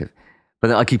destructive. But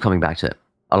then I keep coming back to it.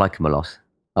 I like him a lot.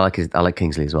 I like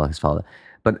Kingsley as well, his father.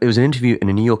 But it was an interview in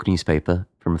a New York newspaper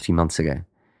from a few months ago.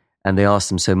 And they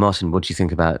asked him, so Martin, what do you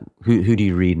think about, who do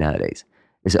you read nowadays?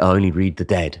 He said, I only read the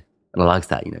dead. And I liked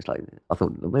that, it's like, I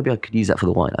thought, well, maybe I could use that for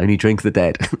the wine. I only drink the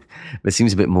dead. But it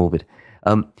seems a bit morbid.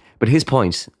 But his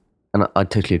point, and I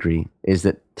totally agree, is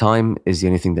that time is the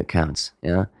only thing that counts.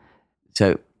 Yeah.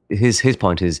 So his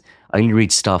point is, I only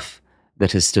read stuff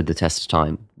that has stood the test of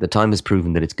time. The time has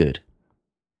proven that it's good.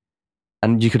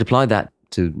 And you could apply that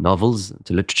to novels,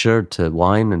 to literature, to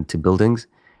wine, and to buildings.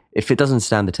 If it doesn't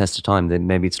stand the test of time, then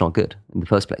maybe it's not good in the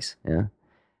first place. Yeah.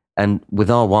 And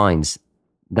with our wines,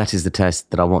 that is the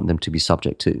test that I want them to be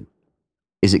subject to.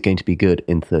 Is it going to be good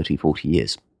in 30, 40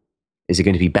 years? Is it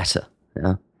going to be better?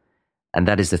 Yeah. And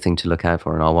that is the thing to look out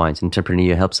for in our wines. And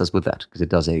Tempranillo helps us with that because it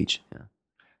does age. Yeah.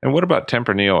 And what about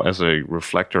Tempranillo as a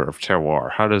reflector of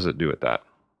terroir? How does it do with that?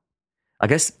 I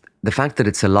guess the fact that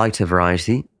it's a lighter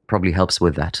variety probably helps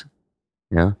with that.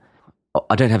 Yeah.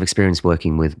 I don't have experience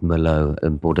working with Merlot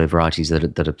and Bordeaux varieties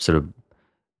that are sort of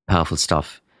powerful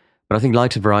stuff. But I think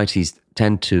lighter varieties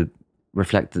tend to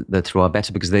reflect the terroir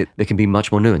better because they can be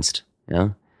much more nuanced. Yeah.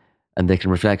 And they can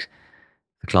reflect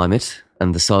the climate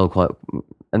and the soil quite.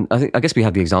 And I guess we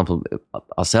have the example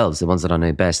ourselves. The ones that I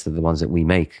know best are the ones that we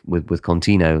make with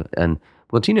Contino and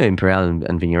Imperial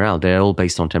and Vigneral. They're all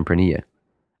based on Tempranillo,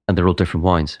 and they're all different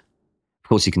wines. Of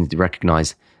course, you can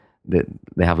recognize that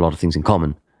they have a lot of things in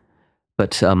common,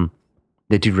 but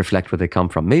they do reflect where they come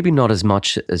from. Maybe not as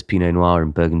much as Pinot Noir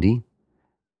and Burgundy,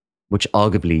 which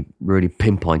arguably really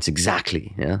pinpoints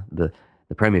exactly the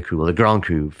Premier Cru or the Grand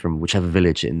Cru from whichever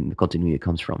village in the Continent it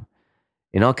comes from.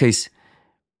 In our case,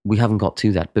 we haven't got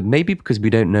to that, but maybe because we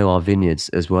don't know our vineyards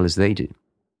as well as they do.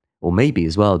 Or maybe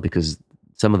as well because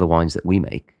some of the wines that we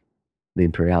make, the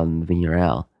Imperial and the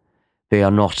Vigneral, they are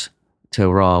not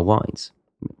terroir wines.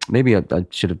 Maybe I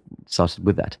should have started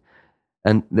with that.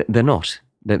 And they're not.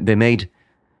 They're made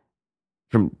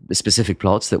from specific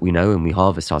plots that we know and we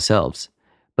harvest ourselves.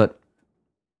 But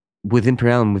with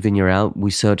Imperial and with Vigneral, we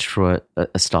search for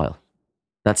a style.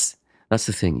 That's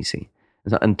the thing, you see.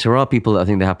 And terroir people, I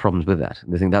think they have problems with that.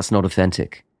 They think that's not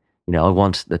authentic. I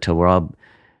want the terroir,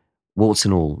 warts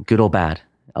and all, good or bad.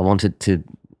 I want it to,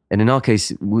 and in our case,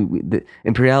 the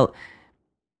Imperial,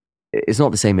 it's not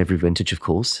the same every vintage, of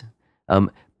course,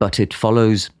 but it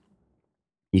follows,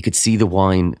 you could see the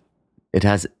wine, it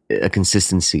has a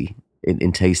consistency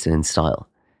in taste and in style.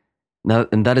 Now,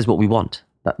 and that is what we want.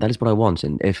 That is what I want.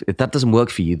 And if that doesn't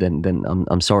work for you, then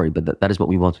I'm sorry, but that is what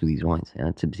we want with these wines.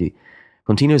 Yeah?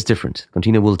 Contino is different.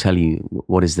 Contino will tell you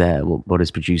what is there, what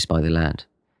is produced by the land.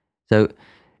 So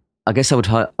I guess I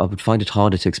would find it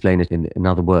harder to explain it in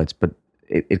other words, but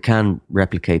it can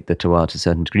replicate the terroir to a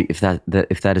certain degree if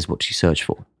that is what you search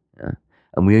for. Yeah?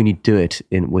 And we only do it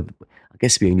we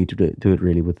only do it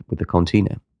really with the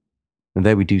Contino. And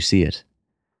there we do see it.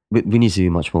 We need to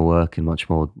do much more work and much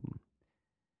more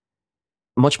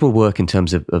work in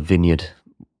terms of vineyard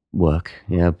work,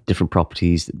 different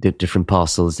properties, different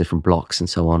parcels, different blocks, and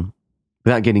so on,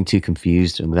 without getting too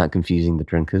confused and without confusing the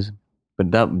drinkers.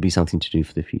 But that would be something to do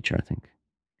for the future, I think.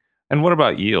 And what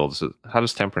about yields? How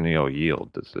does Tempranillo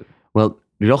yield? Does it? Well,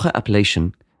 Rioja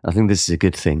appellation, I think this is a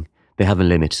good thing. They have a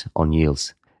limit on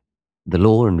yields. The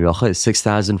law in Rioja is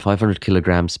 6,500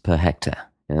 kilograms per hectare.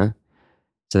 Yeah,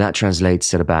 so that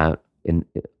translates at about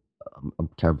I'm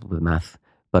terrible with math,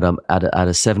 but at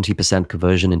a 70%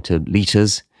 conversion into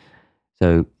liters.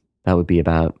 So that would be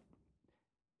about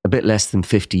a bit less than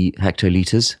 50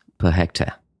 hectoliters per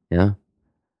hectare. Yeah,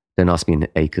 don't ask me in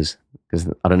acres because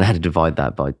I don't know how to divide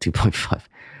that by 2.5.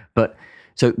 But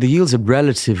so the yields are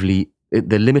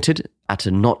they're limited at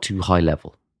a not too high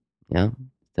level. Yeah.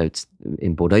 So it's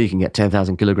in Bordeaux, you can get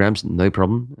 10,000 kilograms, no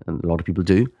problem. And a lot of people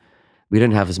do. We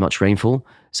don't have as much rainfall.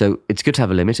 So it's good to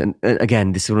have a limit. And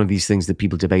again, this is one of these things that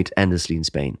people debate endlessly in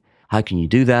Spain. How can you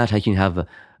do that? How can you have a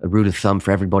rule of thumb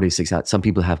for everybody? Some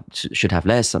people should have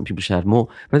less, some people should have more.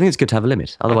 But I think it's good to have a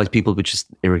limit. Otherwise, people would just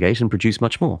irrigate and produce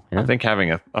much more. Yeah? I think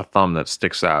having a thumb that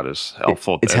sticks out is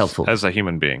helpful. It's helpful. As a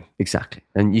human being. Exactly.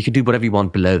 And you can do whatever you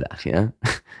want below that, yeah?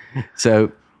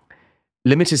 So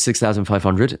limit is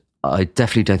 6,500. I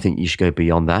definitely don't think you should go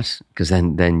beyond that because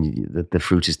then the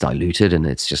fruit is diluted and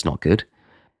it's just not good.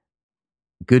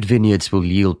 Good vineyards will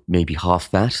yield maybe half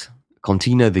that.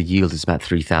 Contino, the yield is about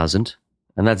 3,000,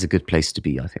 and that's a good place to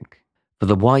be, I think. For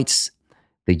the whites,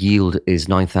 the yield is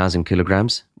 9,000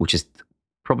 kilograms, which is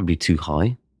probably too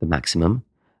high, the maximum.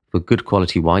 For good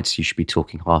quality whites, you should be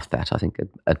talking half that, I think,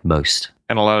 at most.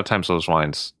 And a lot of times those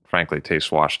wines, frankly,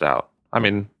 taste washed out. I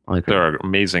mean, there are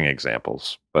amazing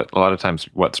examples, but a lot of times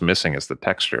what's missing is the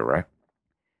texture, right?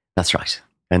 That's right.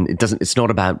 And it's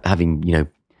not about having,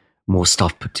 more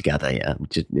stuff put together. Yeah.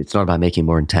 It's not about making it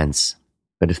more intense.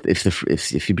 But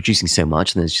if you're producing so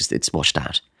much, then it's washed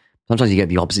out. Sometimes you get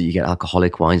the opposite. You get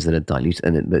alcoholic wines that are diluted,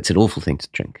 and it's an awful thing to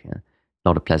drink. Yeah?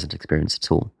 Not a pleasant experience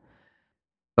at all.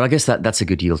 But I guess that's a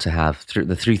good yield to have.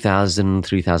 The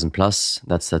 3,000 plus,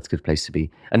 that's a good place to be.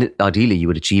 And ideally, you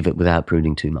would achieve it without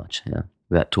pruning too much, yeah,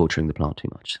 without torturing the plant too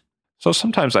much. So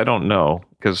sometimes I don't know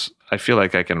because I feel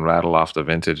like I can rattle off the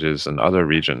vintages in other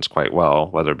regions quite well,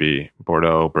 whether it be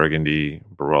Bordeaux, Burgundy,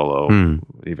 Barolo,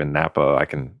 even Napa. I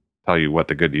can tell you what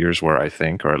the good years were, I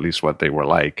think, or at least what they were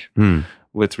like.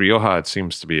 With Rioja, it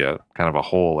seems to be a kind of a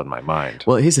hole in my mind.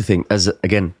 Well, here's the thing.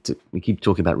 We keep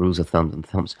talking about rules of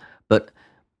thumbs, but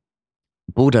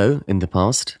Bordeaux in the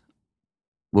past,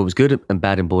 what was good and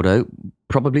bad in Bordeaux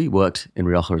probably worked in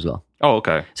Rioja as well. Oh,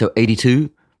 okay. So 82,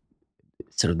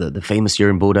 sort of the famous year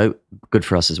in Bordeaux, good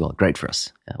for us as well, great for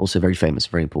us. Also very famous,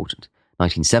 very important.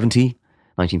 1970,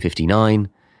 1959,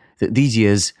 these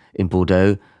years in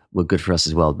Bordeaux were good for us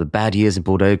as well. The bad years in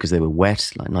Bordeaux, because they were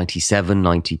wet, like 97,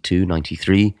 92,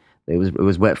 93, it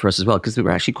was wet for us as well, because we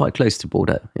were actually quite close to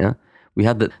Bordeaux. Yeah, we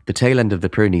had the tail end of the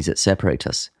Pyrenees that separate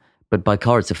us. But by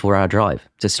car, it's a 4-hour drive.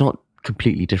 So it's not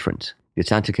completely different. The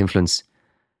Atlantic influence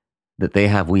that they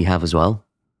have, we have as well.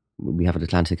 We have an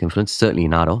Atlantic influence, certainly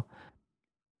in Aro.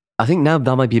 I think now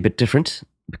that might be a bit different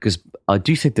because I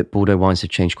do think that Bordeaux wines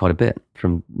have changed quite a bit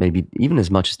from maybe even as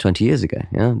much as 20 years ago.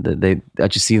 Yeah, I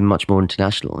just see them much more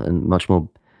international and much more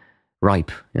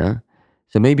ripe. Yeah,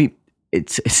 so maybe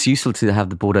it's useful to have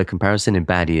the Bordeaux comparison in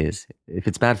bad years. If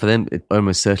it's bad for them, it's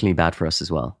almost certainly bad for us as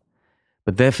well.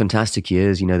 But they're fantastic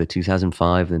years, the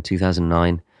 2005 and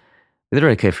 2009. They're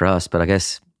okay for us, but I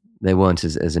guess they weren't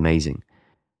as amazing.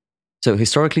 So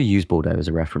historically, use Bordeaux as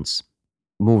a reference.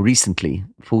 More recently,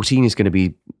 14 is going to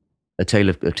be a tale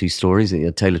of two stories,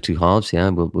 a tale of two halves. Yeah,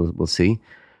 we'll see.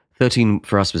 13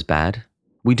 for us was bad.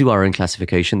 We do our own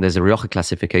classification. There's a Rioja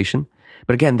classification.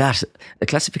 But again, a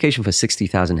classification for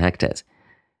 60,000 hectares,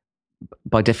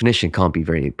 by definition, can't be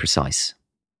very precise.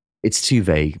 It's too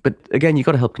vague. But again, you've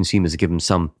got to help consumers, give them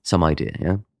some idea.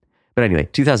 Yeah. But anyway,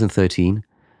 2013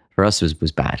 for us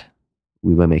was bad.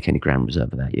 We won't make any Grand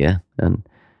Reserve that year, and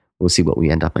we'll see what we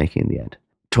end up making in the end.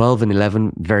 12 and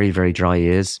 11, very, very dry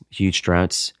years, huge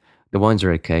droughts. The wines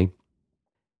are okay.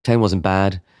 10 wasn't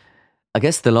bad. I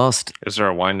guess the last... Is there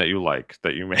a wine that you like,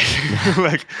 that you make?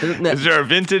 Is there a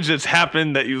vintage that's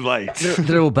happened that you liked?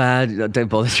 They're all bad. I don't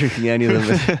bother drinking any of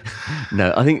them.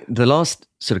 No, I think the last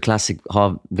sort of classic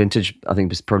hard vintage, I think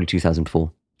was probably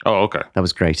 2004. Oh, okay. That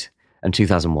was great. And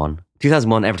 2001.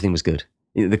 2001, everything was good.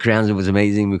 The Crianza was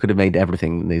amazing. We could have made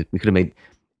everything. It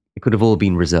could have all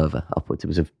been Reserva upwards. It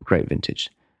was a great vintage.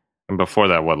 And before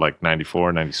that, what, like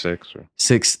 94, 96? Or?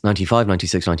 95,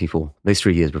 96, 94. Those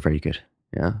 3 years were very good.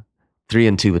 Yeah. 3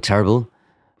 and 2 were terrible.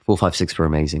 4, 5, 6 were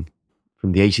amazing.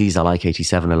 From the 80s, I like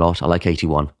 87 a lot. I like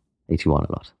 81. 81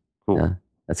 a lot. Cool. Yeah.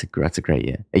 That's a great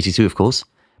year. 82, of course.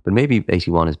 But maybe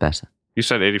 81 is better. You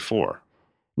said 84.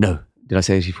 No. Did I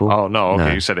say 84? Oh, no. Okay.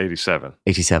 No. You said 87.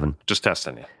 87. Just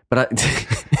testing you. But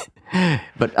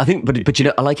But I think, but you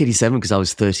know, I like 87 because I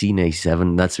was 13,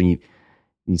 87. That's when you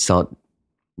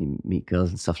meet girls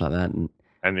and stuff like that.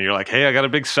 And you're like, hey, I got a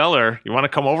big cellar. You want to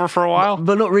come over for a while?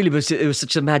 But not really. But it was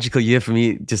such a magical year for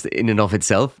me, just in and of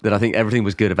itself, that I think everything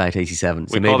was good about 87.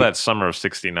 We call that summer of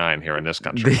 69 here in this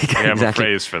country. We have a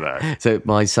phrase for that. So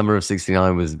my summer of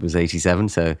 69 was 87.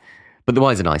 So, but the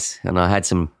wines are nice, and I had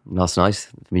some last night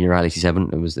for me around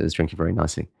 87. It was drinking very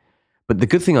nicely. But the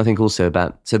good thing I think also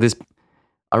about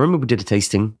I remember we did a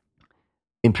tasting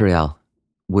Imperial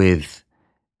with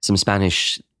some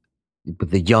Spanish.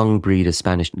 With the young breed of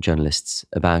Spanish journalists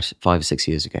about 5 or 6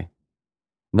 years ago.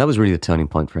 And that was really the turning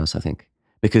point for us, I think.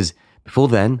 Because before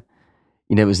then,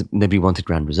 you know, it was nobody wanted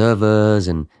Grand Reservas,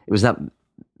 and it was that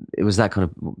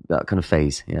kind of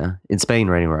phase, yeah, in Spain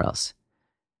or anywhere else.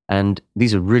 And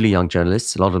these are really young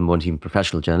journalists. A lot of them weren't even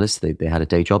professional journalists. They had a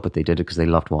day job, but they did it because they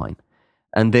loved wine.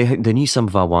 And they knew some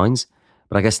of our wines,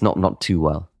 but I guess not too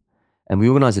well. And we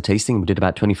organized a tasting, and we did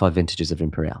about 25 vintages of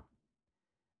Imperial.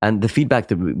 And the feedback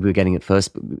that we were getting at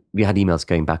first, we had emails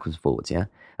going backwards and forwards, yeah?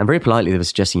 And very politely, they were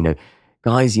suggesting, you know,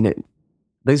 guys, you know,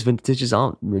 those vintages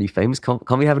aren't really famous. Can't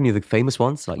we have any of the famous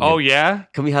ones? Like, yeah?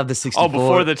 Can we have the 64? Oh,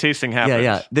 before the tasting happened.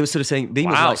 Yeah. They were sort of saying...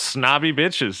 Wow, snobby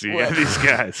bitches, these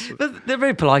guys. They're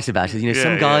very polite about it. You know,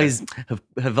 some guys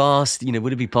have asked, you know,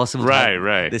 would it be possible to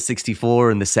have the 64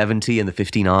 and the 70 and the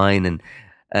 59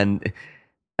 and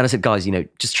I said, guys, you know,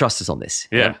 just trust us on this.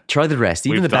 Yeah. Try the rest.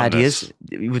 Even the bad years.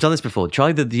 We've done this before.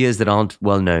 Try the years that aren't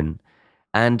well known.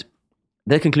 And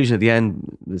their conclusion at the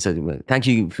end said, well, thank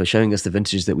you for showing us the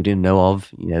vintages that we didn't know of.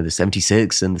 You know, the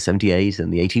 76 and the 78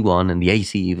 and the 81 and the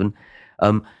 80 even.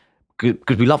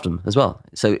 Because we loved them as well.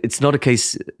 So it's not a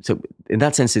case. So in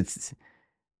that sense, it's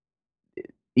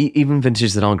even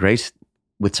vintages that aren't great,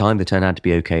 with time, they turn out to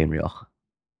be okay in Rioja.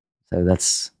 So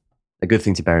that's a good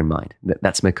thing to bear in mind.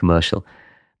 That's my commercial.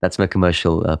 That's my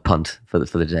commercial punt for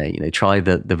the day. You know, try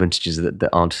the vintages that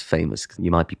aren't famous.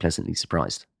 You might be pleasantly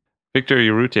surprised. Victor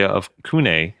Urrutia of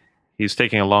Cune, he's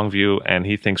taking a long view, and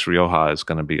he thinks Rioja is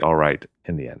going to be all right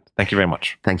in the end. Thank you very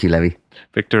much. Thank you, Levy.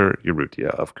 Victor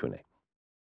Urrutia of Cune.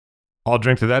 I'll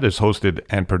Drink to That is hosted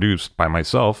and produced by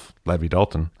myself, Levy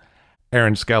Dalton.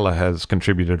 Aaron Scala has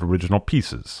contributed original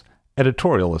pieces.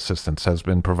 Editorial assistance has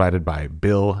been provided by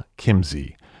Bill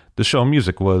Kimsey. The show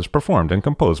music was performed and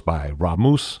composed by Rob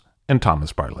Moose and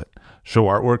Thomas Bartlett. Show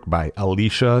artwork by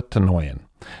Alicia Tenoyan.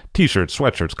 T-shirts,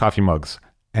 sweatshirts, coffee mugs,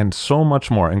 and so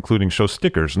much more, including show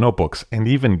stickers, notebooks, and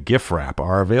even gift wrap,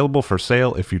 are available for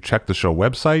sale if you check the show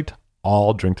website,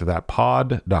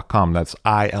 illdrinktothatpod.com. That's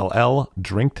ILL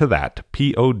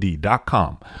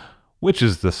drinktothatpod.com, which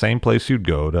is the same place you'd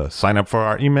go to sign up for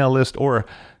our email list or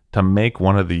to make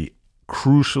one of the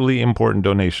crucially important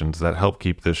donations that help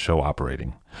keep this show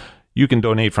operating. You can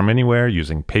donate from anywhere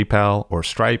using PayPal or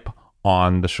Stripe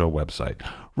on the show website.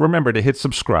 Remember to hit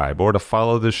subscribe or to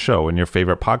follow this show in your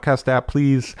favorite podcast app,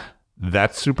 please.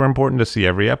 That's super important to see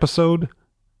every episode.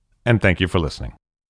 And thank you for listening.